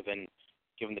up, given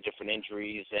the different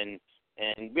injuries, and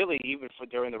really even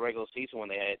during the regular season when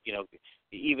they had,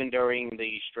 even during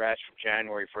the stretch from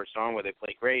January 1st on where they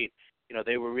played great,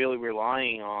 they were really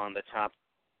relying on the top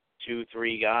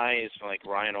 2-3 guys like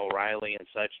Ryan O'Reilly and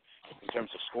such in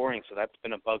terms of scoring. So that's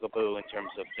been a bugaboo in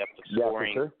terms of depth of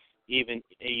scoring, for sure.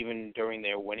 even during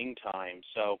their winning time.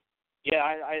 So, yeah,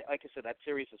 I like I said, that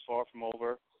series is far from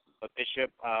over. But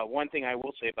Bishop, one thing I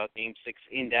will say about Game 6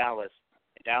 in Dallas,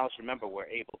 remember, were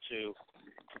able to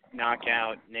knock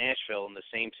out Nashville in the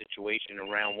same situation in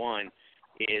round one,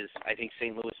 is I think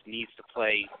St. Louis needs to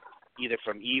play either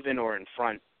from even or in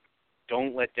front.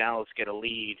 Don't let Dallas get a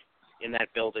lead in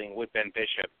that building with Ben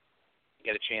Bishop,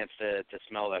 get a chance to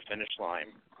smell that finish line.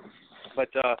 But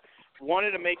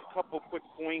wanted to make a couple quick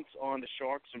points on the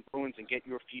Sharks and Bruins and get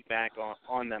your feedback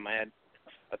on them. I had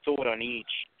a thought on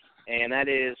each. And that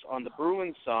is, on the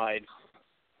Bruins side,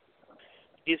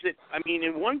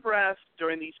 in one breath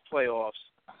during these playoffs,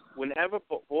 whenever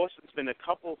Boston's been a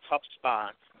couple tough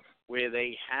spots where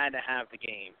they had to have the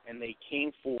game, and they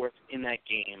came forth in that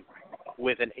game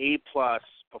with an A-plus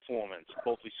performance.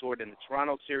 Both we saw it in the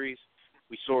Toronto series,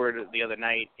 we saw it the other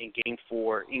night in Game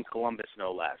 4 in Columbus,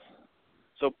 no less.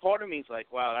 So part of me is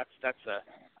like, wow, that's a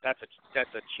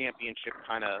championship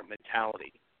kind of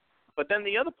mentality. But then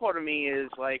the other part of me is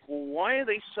like, well, why are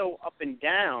they so up and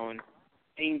down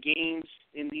in games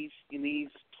in these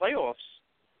playoffs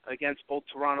against both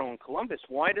Toronto and Columbus?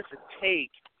 Why does it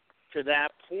take to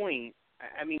that point?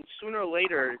 I mean, sooner or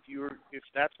later, if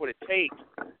that's what it takes,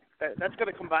 that's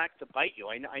going to come back to bite you.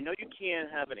 I know you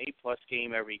can't have an A-plus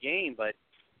game every game, but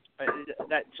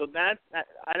that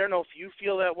I don't know if you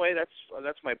feel that way.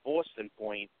 That's my Boston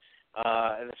point.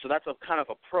 So that's a kind of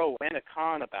a pro and a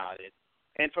con about it.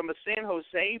 And from a San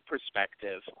Jose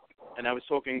perspective, and I was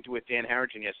talking with Dan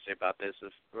Harrington yesterday about this, a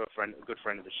good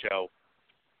friend of the show,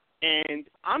 and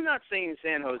I'm not saying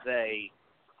San Jose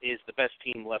is the best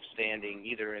team left standing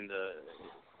either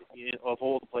of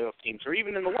all the playoff teams or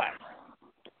even in the West.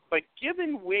 But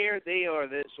given where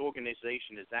this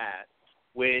organization is at,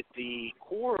 with the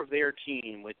core of their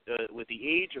team, with the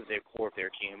age of their core of their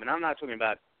team, and I'm not talking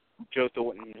about Joe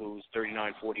Thornton, who's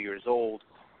 39, 40 years old,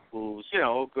 who's,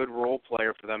 a good role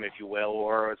player for them, if you will,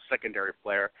 or a secondary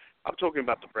player. I'm talking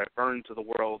about the Brett Burns of the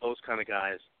world, those kind of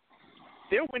guys.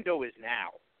 Their window is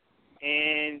now.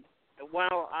 And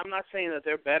while I'm not saying that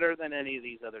they're better than any of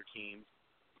these other teams,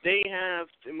 they have,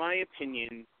 in my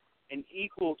opinion, an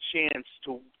equal chance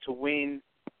to win,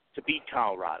 to beat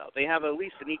Colorado. They have at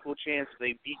least an equal chance if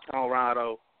they beat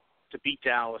Colorado to beat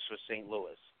Dallas or St.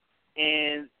 Louis.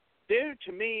 And they're,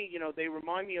 to me, they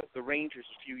remind me of the Rangers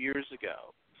a few years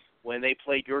ago when they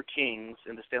played your Kings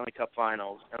in the Stanley Cup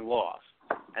Finals and lost.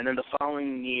 And then the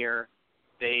following year,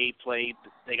 they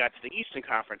got to the Eastern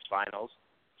Conference Finals,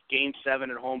 Game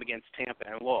 7 at home against Tampa,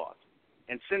 and lost.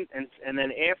 And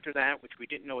then after that, which we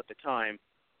didn't know at the time,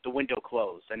 the window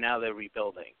closed, and now they're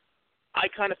rebuilding. I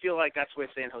kind of feel like that's where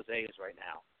San Jose is right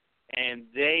now. And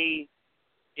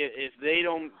if they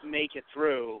don't make it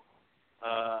through,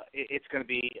 it's going to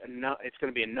be a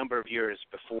number of years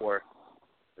before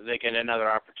they get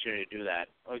another opportunity to do that.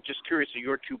 I'm just curious of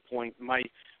your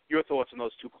thoughts on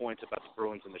those 2 points about the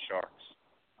Bruins and the Sharks.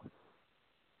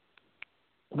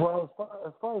 Well,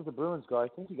 as far as the Bruins go, I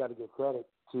think you got to give credit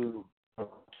to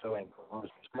showing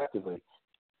respectively.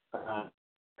 Well,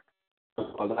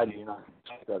 I do not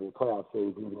expect that in the playoff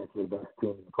series, even if you're the best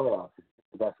team in the playoffs. If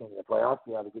you're the best team in the playoffs,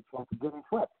 you have a good chance of getting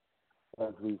swept,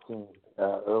 as we've seen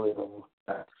earlier in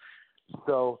this.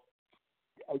 So,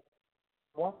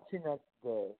 watching that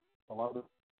the Columbus,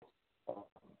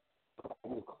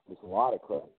 there's a lot of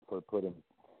credit for putting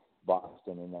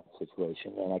Boston in that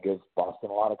situation, and I give Boston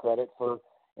a lot of credit for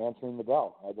answering the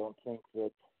bell. I don't think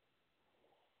that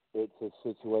it's a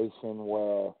situation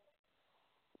where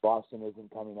Boston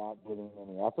isn't coming out giving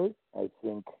any effort. I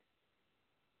think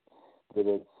that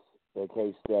it's the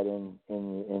case that in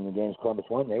the games Columbus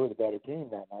won, they were the better team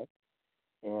that night,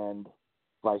 and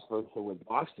vice versa with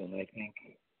Boston. I think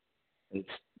it's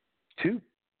two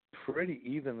pretty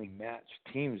evenly matched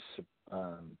teams.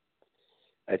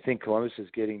 I think Columbus is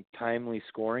getting timely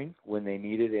scoring when they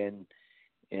need it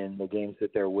in the games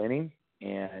that they're winning,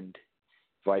 and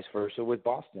vice versa with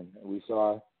Boston. We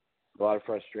saw a lot of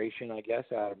frustration, I guess,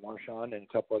 out of Marchand and a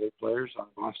couple other players on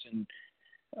Boston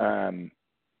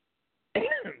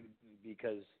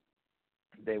because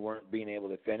they weren't being able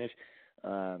to finish.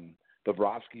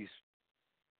 Bobrovsky's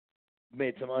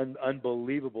made some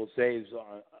unbelievable saves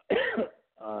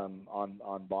on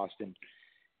Boston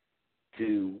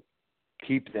to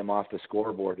keep them off the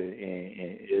scoreboard.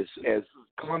 As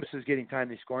Columbus is getting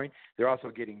timely scoring, they're also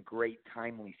getting great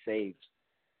timely saves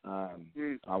on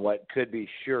what could be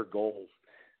sure goals,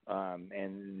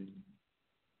 and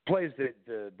plays that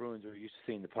the Bruins are used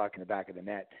to seeing the puck in the back of the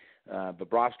net.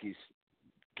 Bobrovsky's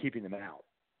keeping them out,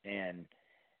 and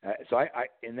so I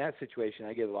in that situation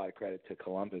I give a lot of credit to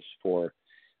Columbus for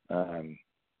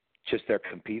just their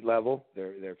compete level,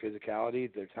 their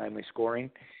physicality, their timely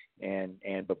scoring, and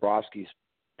Bobrovsky's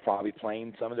probably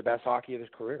playing some of the best hockey of his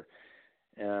career.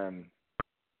 I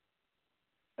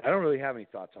don't really have any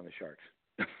thoughts on the Sharks.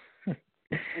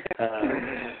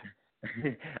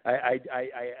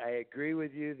 I agree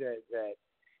with you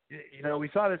that we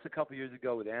saw this a couple years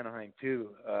ago with Anaheim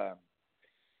too,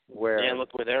 where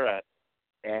look where they're at,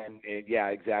 and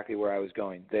exactly where I was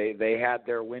going. They had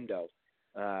their window,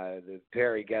 the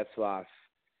Perry, Getzlaf,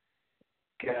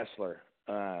 Kessler,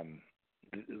 and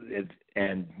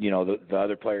the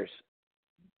other players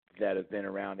that have been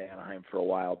around Anaheim for a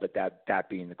while, but that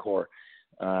being the core.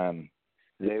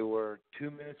 They were 2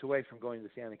 minutes away from going to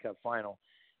the Stanley Cup final,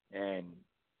 and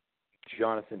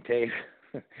Jonathan Toews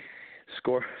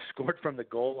scored from the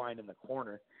goal line in the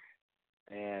corner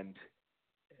and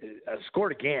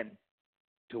scored again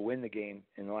to win the game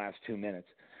in the last 2 minutes.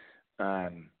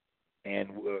 And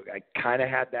I kind of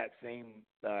had that same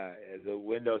the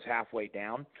window's halfway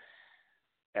down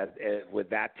with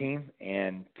that team,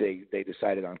 and they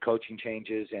decided on coaching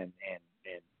changes and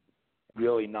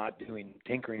really not doing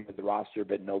tinkering with the roster,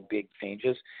 but no big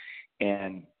changes.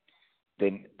 And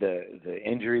then the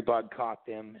injury bug caught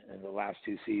them in the last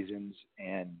two seasons,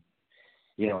 and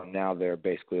now they're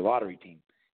basically a lottery team.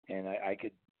 And I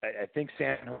think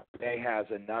San Jose has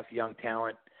enough young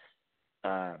talent,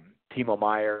 Timo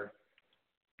Meier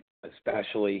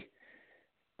especially.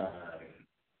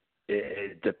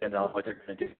 It depends on what they're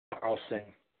going to do with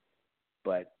Carlson,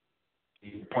 but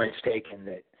the point's taken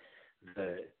that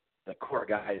the core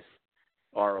guys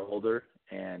are older,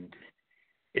 and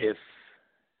if,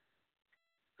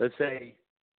 let's say,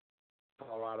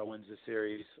 Colorado wins the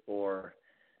series, or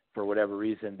for whatever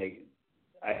reason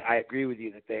I agree with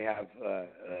you that they have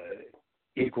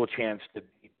equal chance to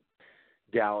beat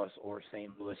Dallas or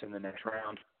St. Louis in the next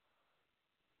round.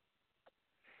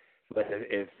 But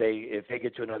if they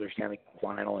get to another Stanley Cup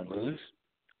final and lose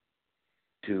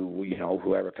to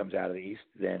whoever comes out of the East,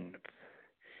 then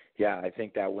I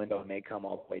think that window may come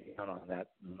all the way down on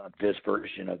this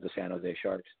version of the San Jose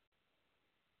Sharks.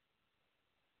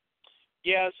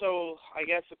 Yeah, so I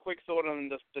guess a quick thought on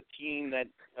the team that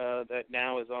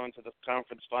now is on to the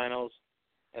conference finals,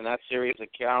 and that series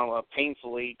of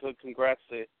painfully good. Congrats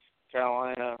to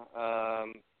Carolina.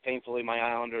 Painfully, my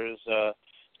Islanders. I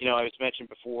was mentioned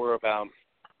before about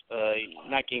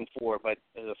not Game 4, but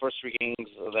the first three games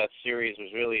of that series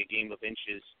was really a game of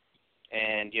inches,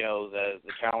 and the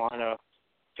Carolina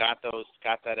got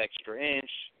that extra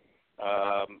inch.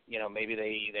 Maybe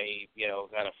they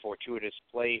got a fortuitous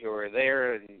play here or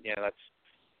there, and that's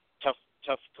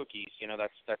tough cookies.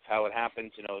 That's how it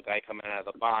happens. A guy coming out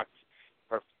of the box,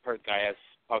 hurt guy has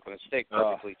puck on the stick,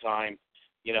 perfectly timed.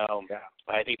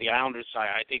 I think the Islanders side,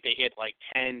 I think they hit like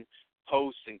 10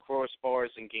 posts and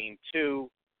crossbars in Game 2,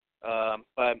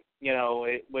 but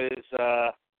it was.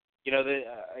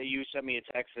 You sent me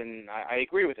a text, and I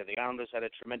agree with it. The Islanders had a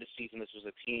tremendous season. This was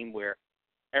a team where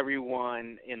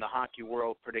everyone in the hockey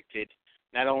world predicted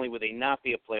not only would they not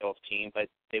be a playoff team, but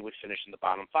they would finish in the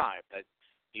bottom five. That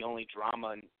the only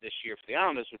drama this year for the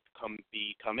Islanders would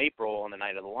come April on the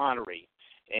night of the lottery.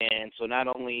 And so not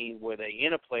only were they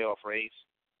in a playoff race,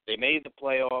 they made the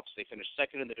playoffs. They finished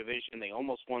second in the division. They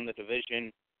almost won the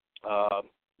division.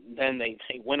 Then they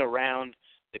went around.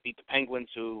 They beat the Penguins,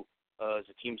 who as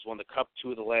a team's won the Cup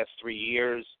 2 of the last 3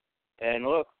 years. And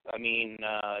look, I mean,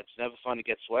 it's never fun to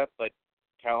get swept, but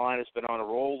Carolina's been on a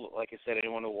roll. Like I said,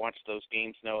 anyone who watched those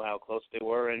games know how close they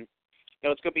were. And,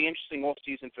 it's going to be an interesting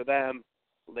off-season for them.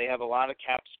 They have a lot of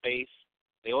cap space.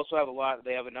 They also have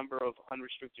a number of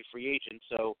unrestricted free agents.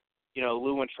 So,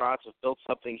 Lou and Trotz have built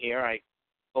something here. I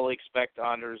fully expect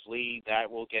Anders Lee that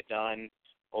will get done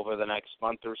over the next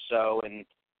month or so. And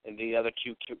the other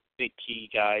two big key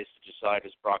guys to decide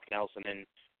is Brock Nelson and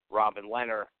Robin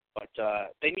Leonard. But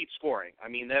they need scoring. I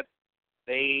mean, that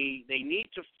they need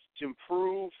to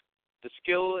improve the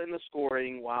skill in the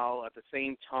scoring while at the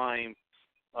same time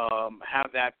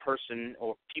have that person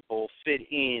or people fit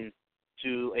in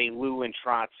to a Lou and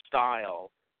Trotz style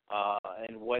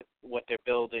and what they're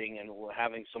building and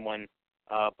having someone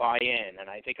buy in. And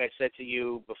I think I said to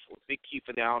you before, big key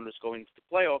for the Islanders going to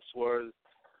the playoffs was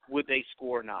would they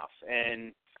score enough?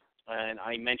 And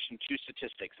I mentioned two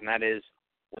statistics, and that is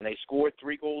when they scored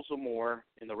 3 goals or more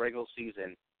in the regular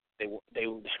season, they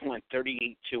went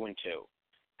 38-2-2.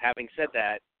 Having said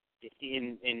that,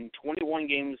 in 21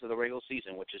 games of the regular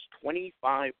season, which is 25%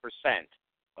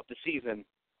 of the season,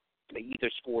 they either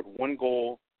scored 1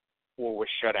 goal or were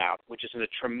shut out, which is a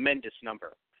tremendous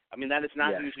number. I mean, that is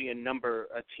not usually a number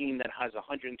a team that has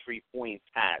 103 points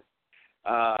has.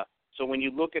 So when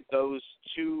you look at those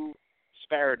two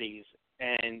disparities,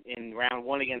 and in round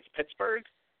 1 against Pittsburgh,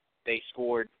 they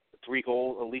scored at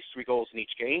least 3 goals in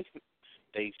each game.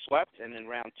 They swept, and in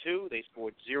round 2, they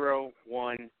scored 0,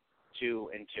 1, 2,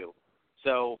 and 2.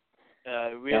 So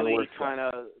really kind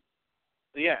of,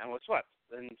 and was swept.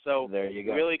 And so there you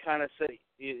go. Really kind of so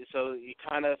you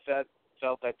kind of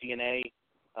felt that DNA,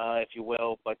 if you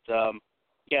will. But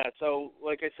so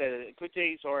like I said, good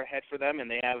days are ahead for them, and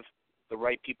they have the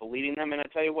right people leading them. And I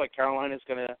tell you what, Carolina's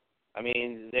gonna. I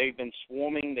mean, they've been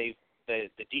swarming.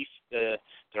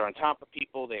 They're on top of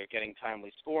people. They're getting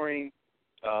timely scoring.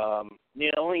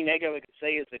 The only negative I could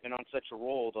say is they've been on such a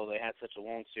roll, though they had such a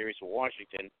long series with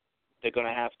Washington. They're going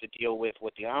to have to deal with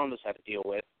what the Islanders had to deal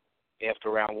with after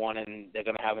round 1, and they're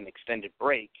going to have an extended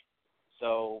break.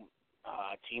 So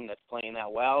a team that's playing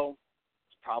that well,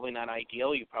 it's probably not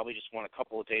ideal. You probably just want a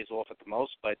couple of days off at the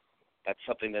most, but that's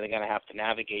something that they're going to have to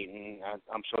navigate, and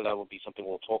I'm sure that will be something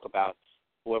we'll talk about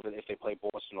if they play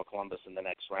Boston or Columbus in the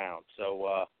next round.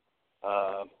 So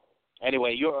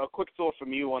anyway, a quick thought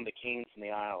from you on the Canes and the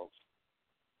Isles.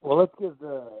 Well, let's give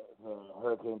the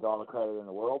Hurricanes all the credit in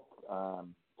the world.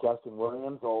 Justin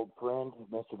Williams, old friend,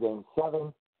 Mr. Game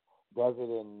 7, does it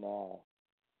in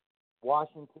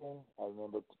Washington. I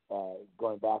remember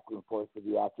going back and forth with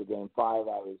you after Game 5.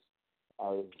 I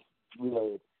was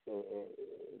really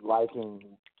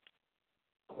liking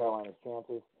Carolina's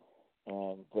chances,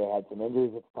 and they had some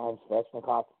injuries at the time.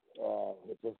 Svechnikov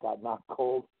had just got knocked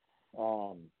cold,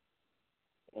 and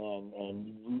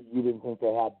you didn't think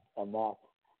they had enough,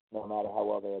 no matter how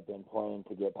well they had been playing,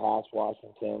 to get past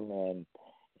Washington,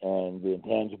 and the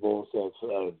intangibles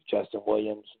of Justin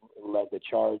Williams led the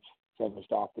charge,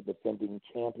 finished off the defending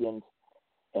champions,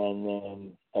 and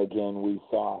then again we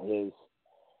saw his,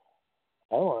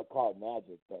 I don't want to call it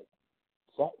magic, but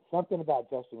something about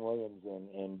Justin Williams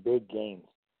in big games.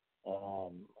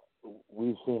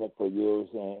 We've seen it for years,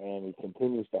 and he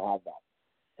continues to have that.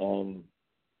 And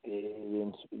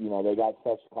they got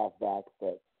Svechnikov back,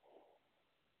 but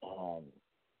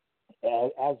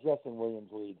as Justin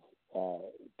Williams leads,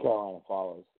 Carolina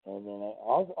follows. And then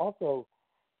also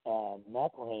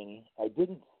McElhaney, I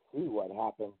didn't see what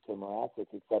happened to Mrazek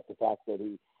except the fact that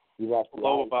he left the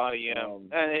lower body,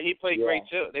 and he played great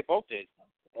too. They both did.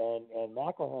 And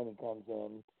McElhaney comes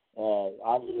in,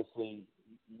 obviously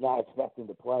not expecting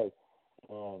to play,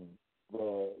 and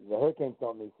the Hurricanes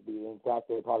don't need to be. In fact,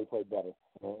 they probably played better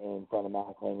in front of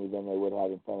McElhaney than they would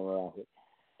have in front of Mrazek.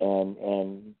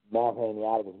 And McElhaney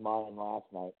out of his mind last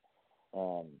night.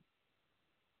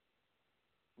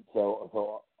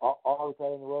 So all the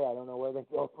credit in the world. I don't know where they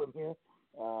go from here.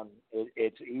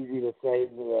 It's easy to say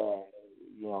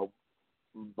that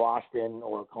Boston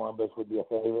or Columbus would be a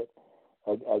favorite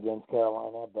against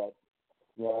Carolina, but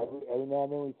every now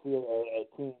and then we see a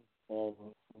team, and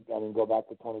I mean go back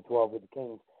to 2012 with the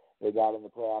Kings. They got in the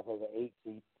playoffs as an 8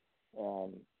 seed.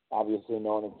 Obviously,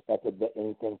 no one expected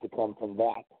anything to come from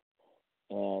that,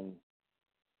 and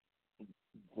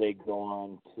they go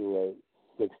on to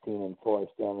a 16-4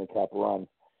 Stanley Cup run.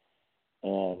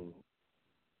 And,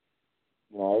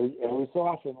 every so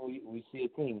often we see a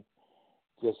team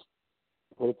just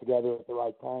put it together at the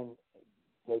right time,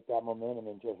 take that momentum,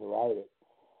 and just ride it.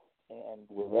 And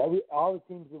with all the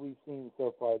teams that we've seen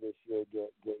so far this year,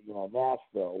 get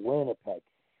Nashville, Winnipeg,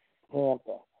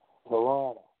 Tampa,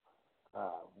 Toronto,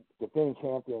 defending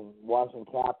champion Washington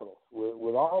Capitals,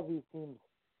 with all of these teams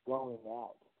going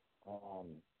out,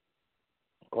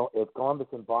 if Columbus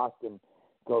and Boston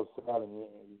go 7,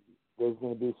 there's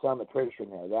going to be some attrition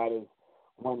there. That is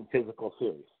one physical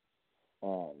series.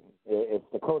 If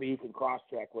the Cody Eakin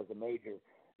cross-check was a major,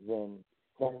 then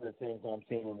some of the things I'm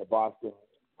seeing in the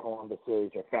Boston-Columbus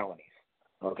series are felonies,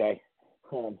 okay?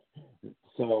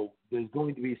 So there's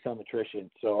going to be some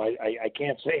attrition. So I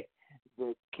can't say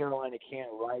that Carolina can't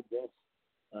ride this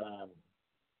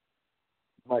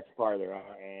much farther,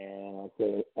 and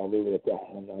I'll leave it at that.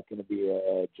 I'm not going to be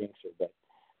a jinxer, but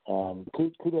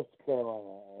kudos to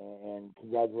Carolina, and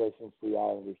congratulations to the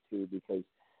Islanders too, because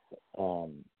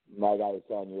my guy was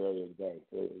telling you earlier today,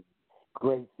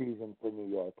 great season for New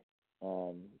York.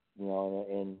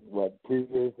 In 2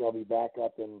 years they'll be back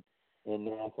up in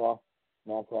Nassau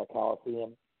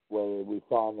Coliseum, where we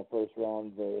saw in the first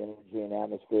round the energy and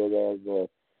atmosphere there. The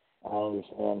Islanders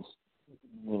fans,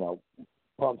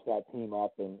 pumps that team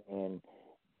up and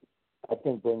I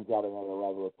think brings out another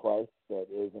level of play that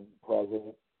isn't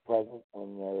present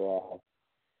when they're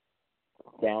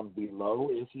down below,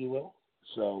 if you will.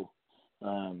 So,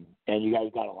 and you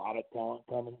guys got a lot of talent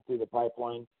coming through the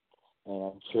pipeline, and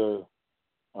I'm sure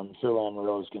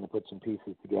Lamoriello is going to put some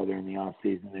pieces together in the off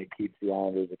season that keeps the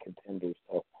Islanders a contender.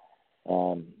 So,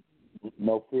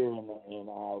 no fear in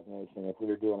Isles Nation. If we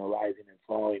were doing a rising and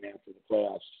falling after the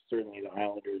playoffs, certainly the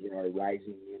Islanders are a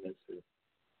rising unit.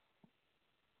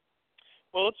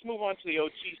 Well, let's move on to the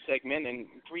OT segment and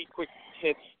 3 quick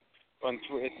hits on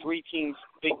 3 teams,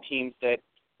 big teams that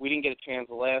we didn't get a chance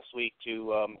last week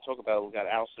to talk about. We got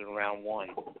ousted in round 1.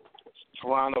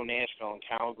 Toronto, Nashville, and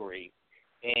Calgary.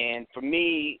 And for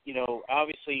me,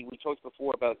 obviously we talked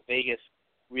before about Vegas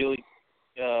really,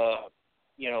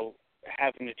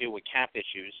 having to do with cap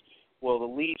issues. Well, the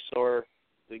Leafs are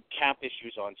the cap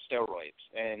issues on steroids.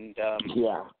 And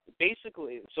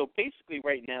basically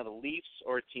right now the Leafs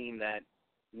are a team that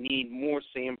need more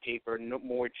sandpaper,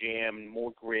 more jam,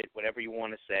 more grit, whatever you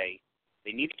want to say.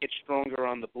 They need to get stronger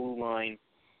on the blue line,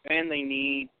 and they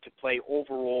need to play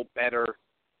overall better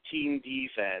team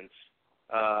defense,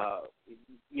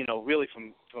 really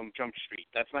from Jump Street.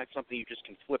 That's not something you just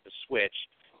can flip a switch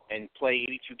and play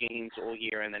 82 games all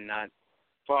year and then not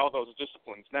follow those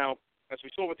disciplines. Now, as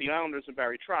we saw with the Islanders and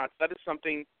Barry Trotz, that is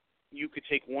something you could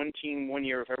take one team 1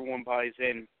 year if everyone buys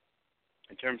in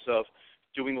terms of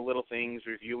doing the little things,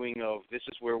 reviewing of this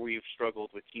is where we've struggled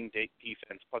with team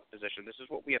defense, puck position. This is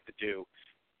what we have to do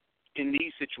in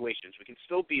these situations. We can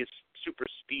still be a super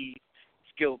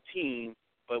skilled team,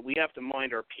 but we have to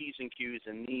mind our P's and Q's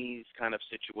in these kind of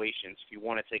situations if you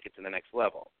want to take it to the next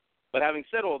level. But having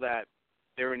said all that,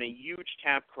 they're in a huge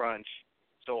cap crunch.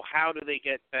 So how do they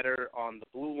get better on the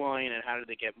blue line, and how do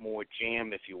they get more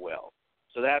jam, if you will?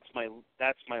 So that's my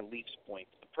Leafs point.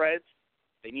 The Preds,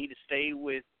 they need to stay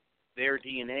with their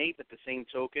DNA, but the same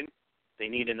token, they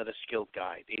need another skilled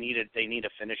guy. They need a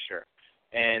finisher,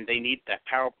 and they need that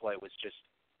power play was just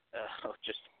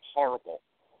horrible.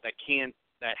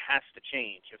 That has to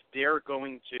change if they're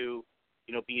going to,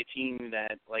 be a team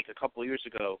that like a couple of years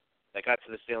ago that got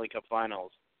to the Stanley Cup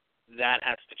Finals. That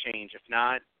has to change. If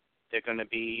not, they're going to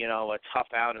be a tough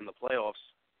out in the playoffs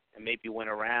and maybe win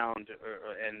a round,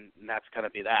 and that's going to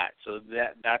be that. So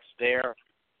that's their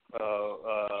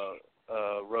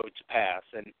road to pass.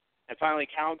 And finally,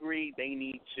 Calgary, they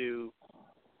need to,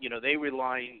 they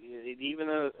rely, even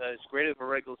though as great of a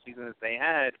regular season as they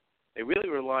had, they really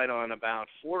relied on about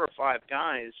 4 or 5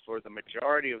 guys for the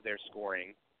majority of their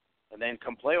scoring. And then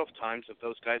come playoff times, if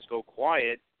those guys go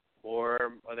quiet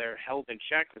or they're held in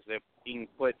check because they're being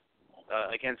put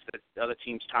against the other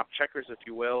team's top checkers, if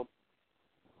you will,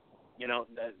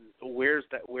 where's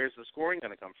the scoring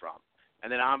going to come from?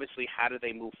 And then obviously, how do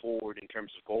they move forward in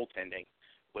terms of goaltending?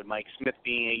 With Mike Smith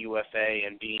being a UFA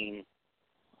and being,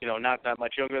 not that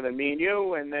much younger than me and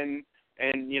you, and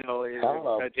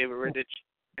David Rittich,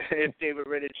 if David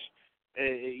Rittich,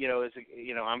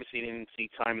 obviously didn't see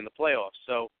time in the playoffs.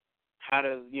 So how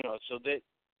do so that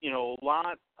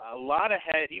a lot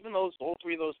ahead. Even though all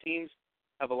 3 of those teams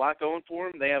have a lot going for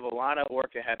them, they have a lot of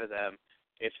work ahead of them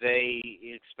if they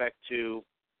expect to,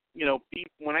 be,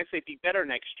 when I say be better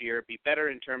next year, be better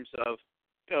in terms of,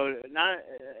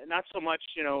 not so much,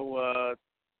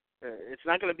 it's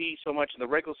not going to be so much in the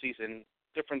regular season.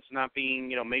 Difference not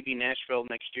being, maybe Nashville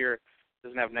next year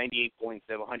doesn't have 98 points,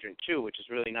 they have 102, which is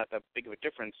really not that big of a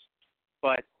difference.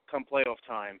 But come playoff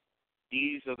time,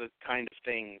 these are the kind of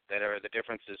things that are the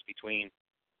differences between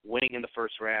winning in the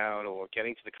first round or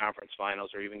getting to the conference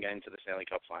finals or even getting to the Stanley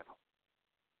Cup final.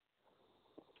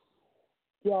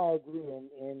 Yeah, I agree.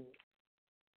 And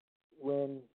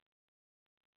when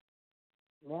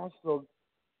Nashville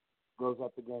goes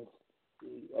up against,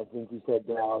 I think you said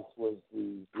Dallas was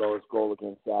the lowest goal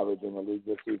against average in the league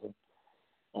this season.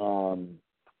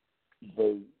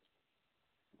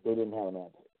 They didn't have an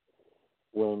answer.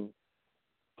 When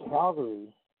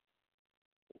Calgary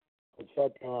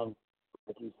shut down,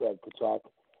 like you said, Kachuk,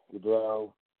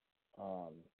 Gabriel,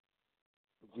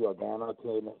 Giordano to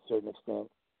a certain extent,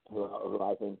 who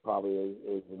I think probably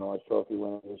is the Norris Trophy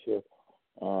winner this year.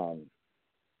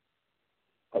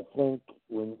 I think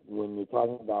when you're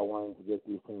talking about wanting to get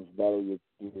these things better, you're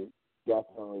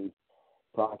definitely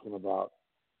talking about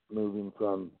moving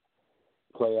from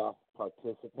playoff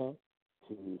participant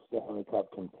to Stanley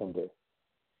Cup contender.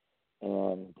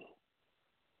 And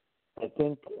I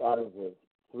think out of the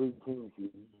three teams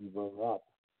you bring up,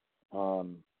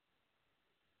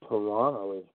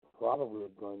 Toronto is probably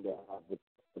going to have the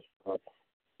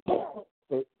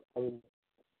I mean,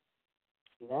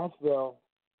 Nashville,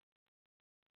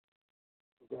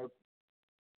 they're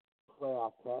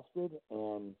playoff tested,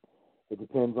 and it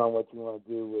depends on what you want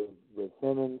to do with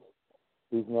Simmons.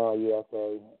 He's now a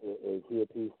UFA. Is he a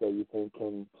piece that you think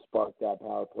can spark that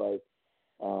power play?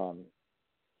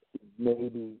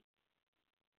 Maybe,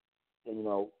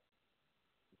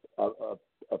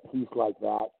 a piece like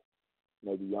that,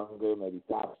 maybe younger, maybe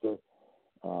faster,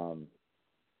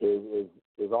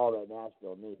 is all that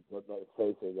Nashville needs. But let's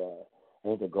face it, I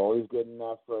think the goalie's good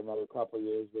enough for another couple of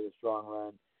years with a strong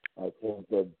run. I think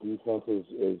the defense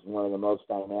is one of the most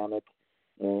dynamic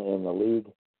in the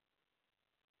league.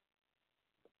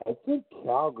 I think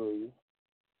Calgary,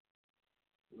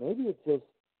 maybe it just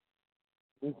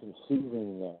needs some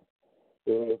seasoning there.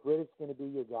 If Riddick's going to be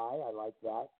your guy, I like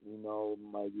that.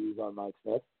 My views on Mike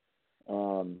Smith.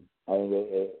 I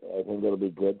think it'll be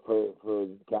good for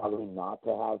Calgary not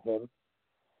to have him.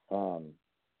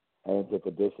 I think it's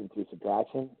addition to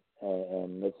subtraction,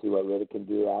 and let's see what Riddick can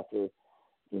do after,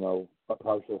 a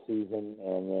partial season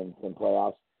and then some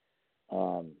playoffs.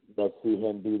 Let's see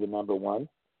him be the number one,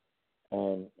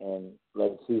 and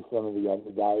let's see some of the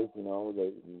younger guys.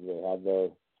 They have their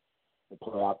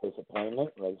playoff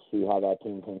disappointment. Let's see how that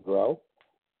team can grow.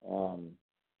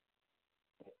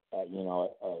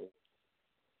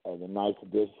 A nice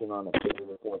addition on a third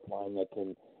or fourth line that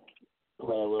can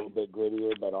play a little bit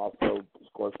grittier, but also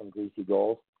score some greasy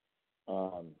goals.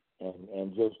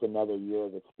 And just another year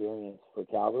of experience for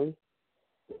Calgary.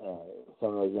 Some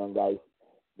of those young guys,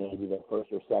 maybe their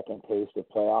first or second taste of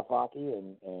playoff hockey,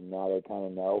 and now they kind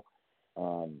of know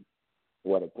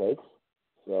what it takes.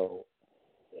 So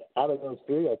out of those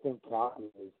three, I think Calgary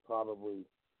is probably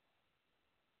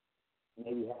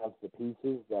maybe has the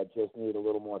pieces that just need a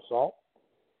little more salt.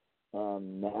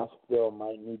 Nashville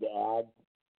might need to add,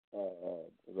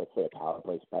 let's say, a power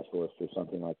play specialist or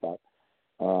something like that.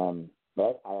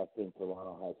 But I think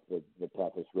Toronto has the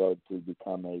toughest road to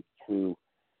become a true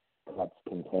Cups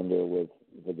contender with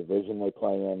the division they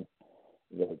play in,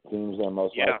 the teams they're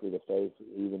most likely to face,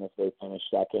 even if they finish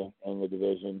second in the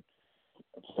division,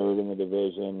 third in the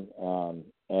division,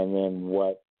 and then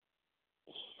what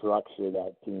structure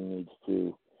that team needs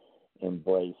to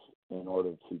embrace in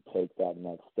order to take that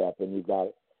next step. And you've got,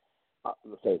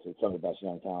 let's face it, some of the best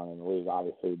young talent in the league,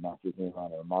 obviously Matthew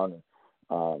Nylander or Marner.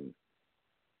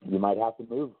 You might have to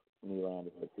move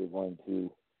Nylander if you're going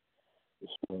to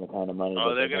spend the kind of money.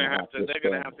 Oh, they're going to have to. They're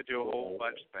going to have to do a whole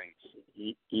bunch of things.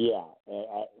 Yeah.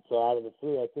 So out of the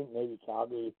three, I think maybe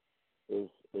Calgary is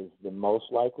the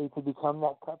most likely to become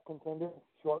that Cup contender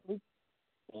shortly,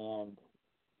 and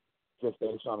just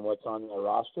based on what's on their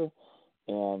roster.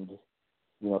 And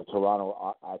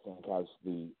Toronto, I think, has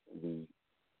the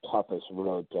toughest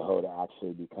road to hoe to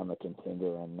actually become a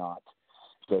contender and not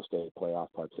just a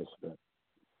playoff participant.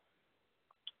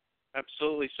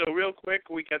 Absolutely. So real quick,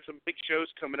 we got some big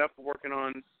shows coming up. We're working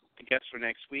on the guests for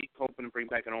next week, hoping to bring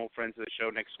back an old friend to the show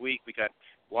next week. We got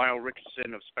Lyle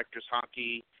Richardson of Spectres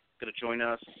Hockey going to join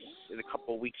us in a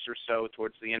couple of weeks or so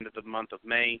towards the end of the month of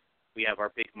May. We have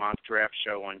our big mock draft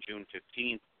show on June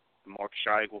 15th. Mark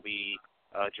Scheig will be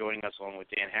joining us along with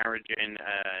Dan Harrigan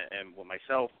and with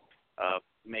myself,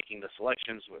 making the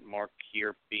selections, with Mark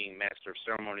here being master of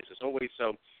ceremonies as always.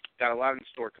 So got a lot in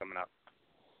store coming up.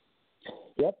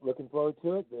 Yep, looking forward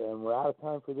to it. And we're out of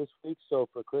time for this week. So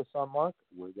for Chris, I'm Mark.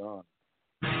 We're gone.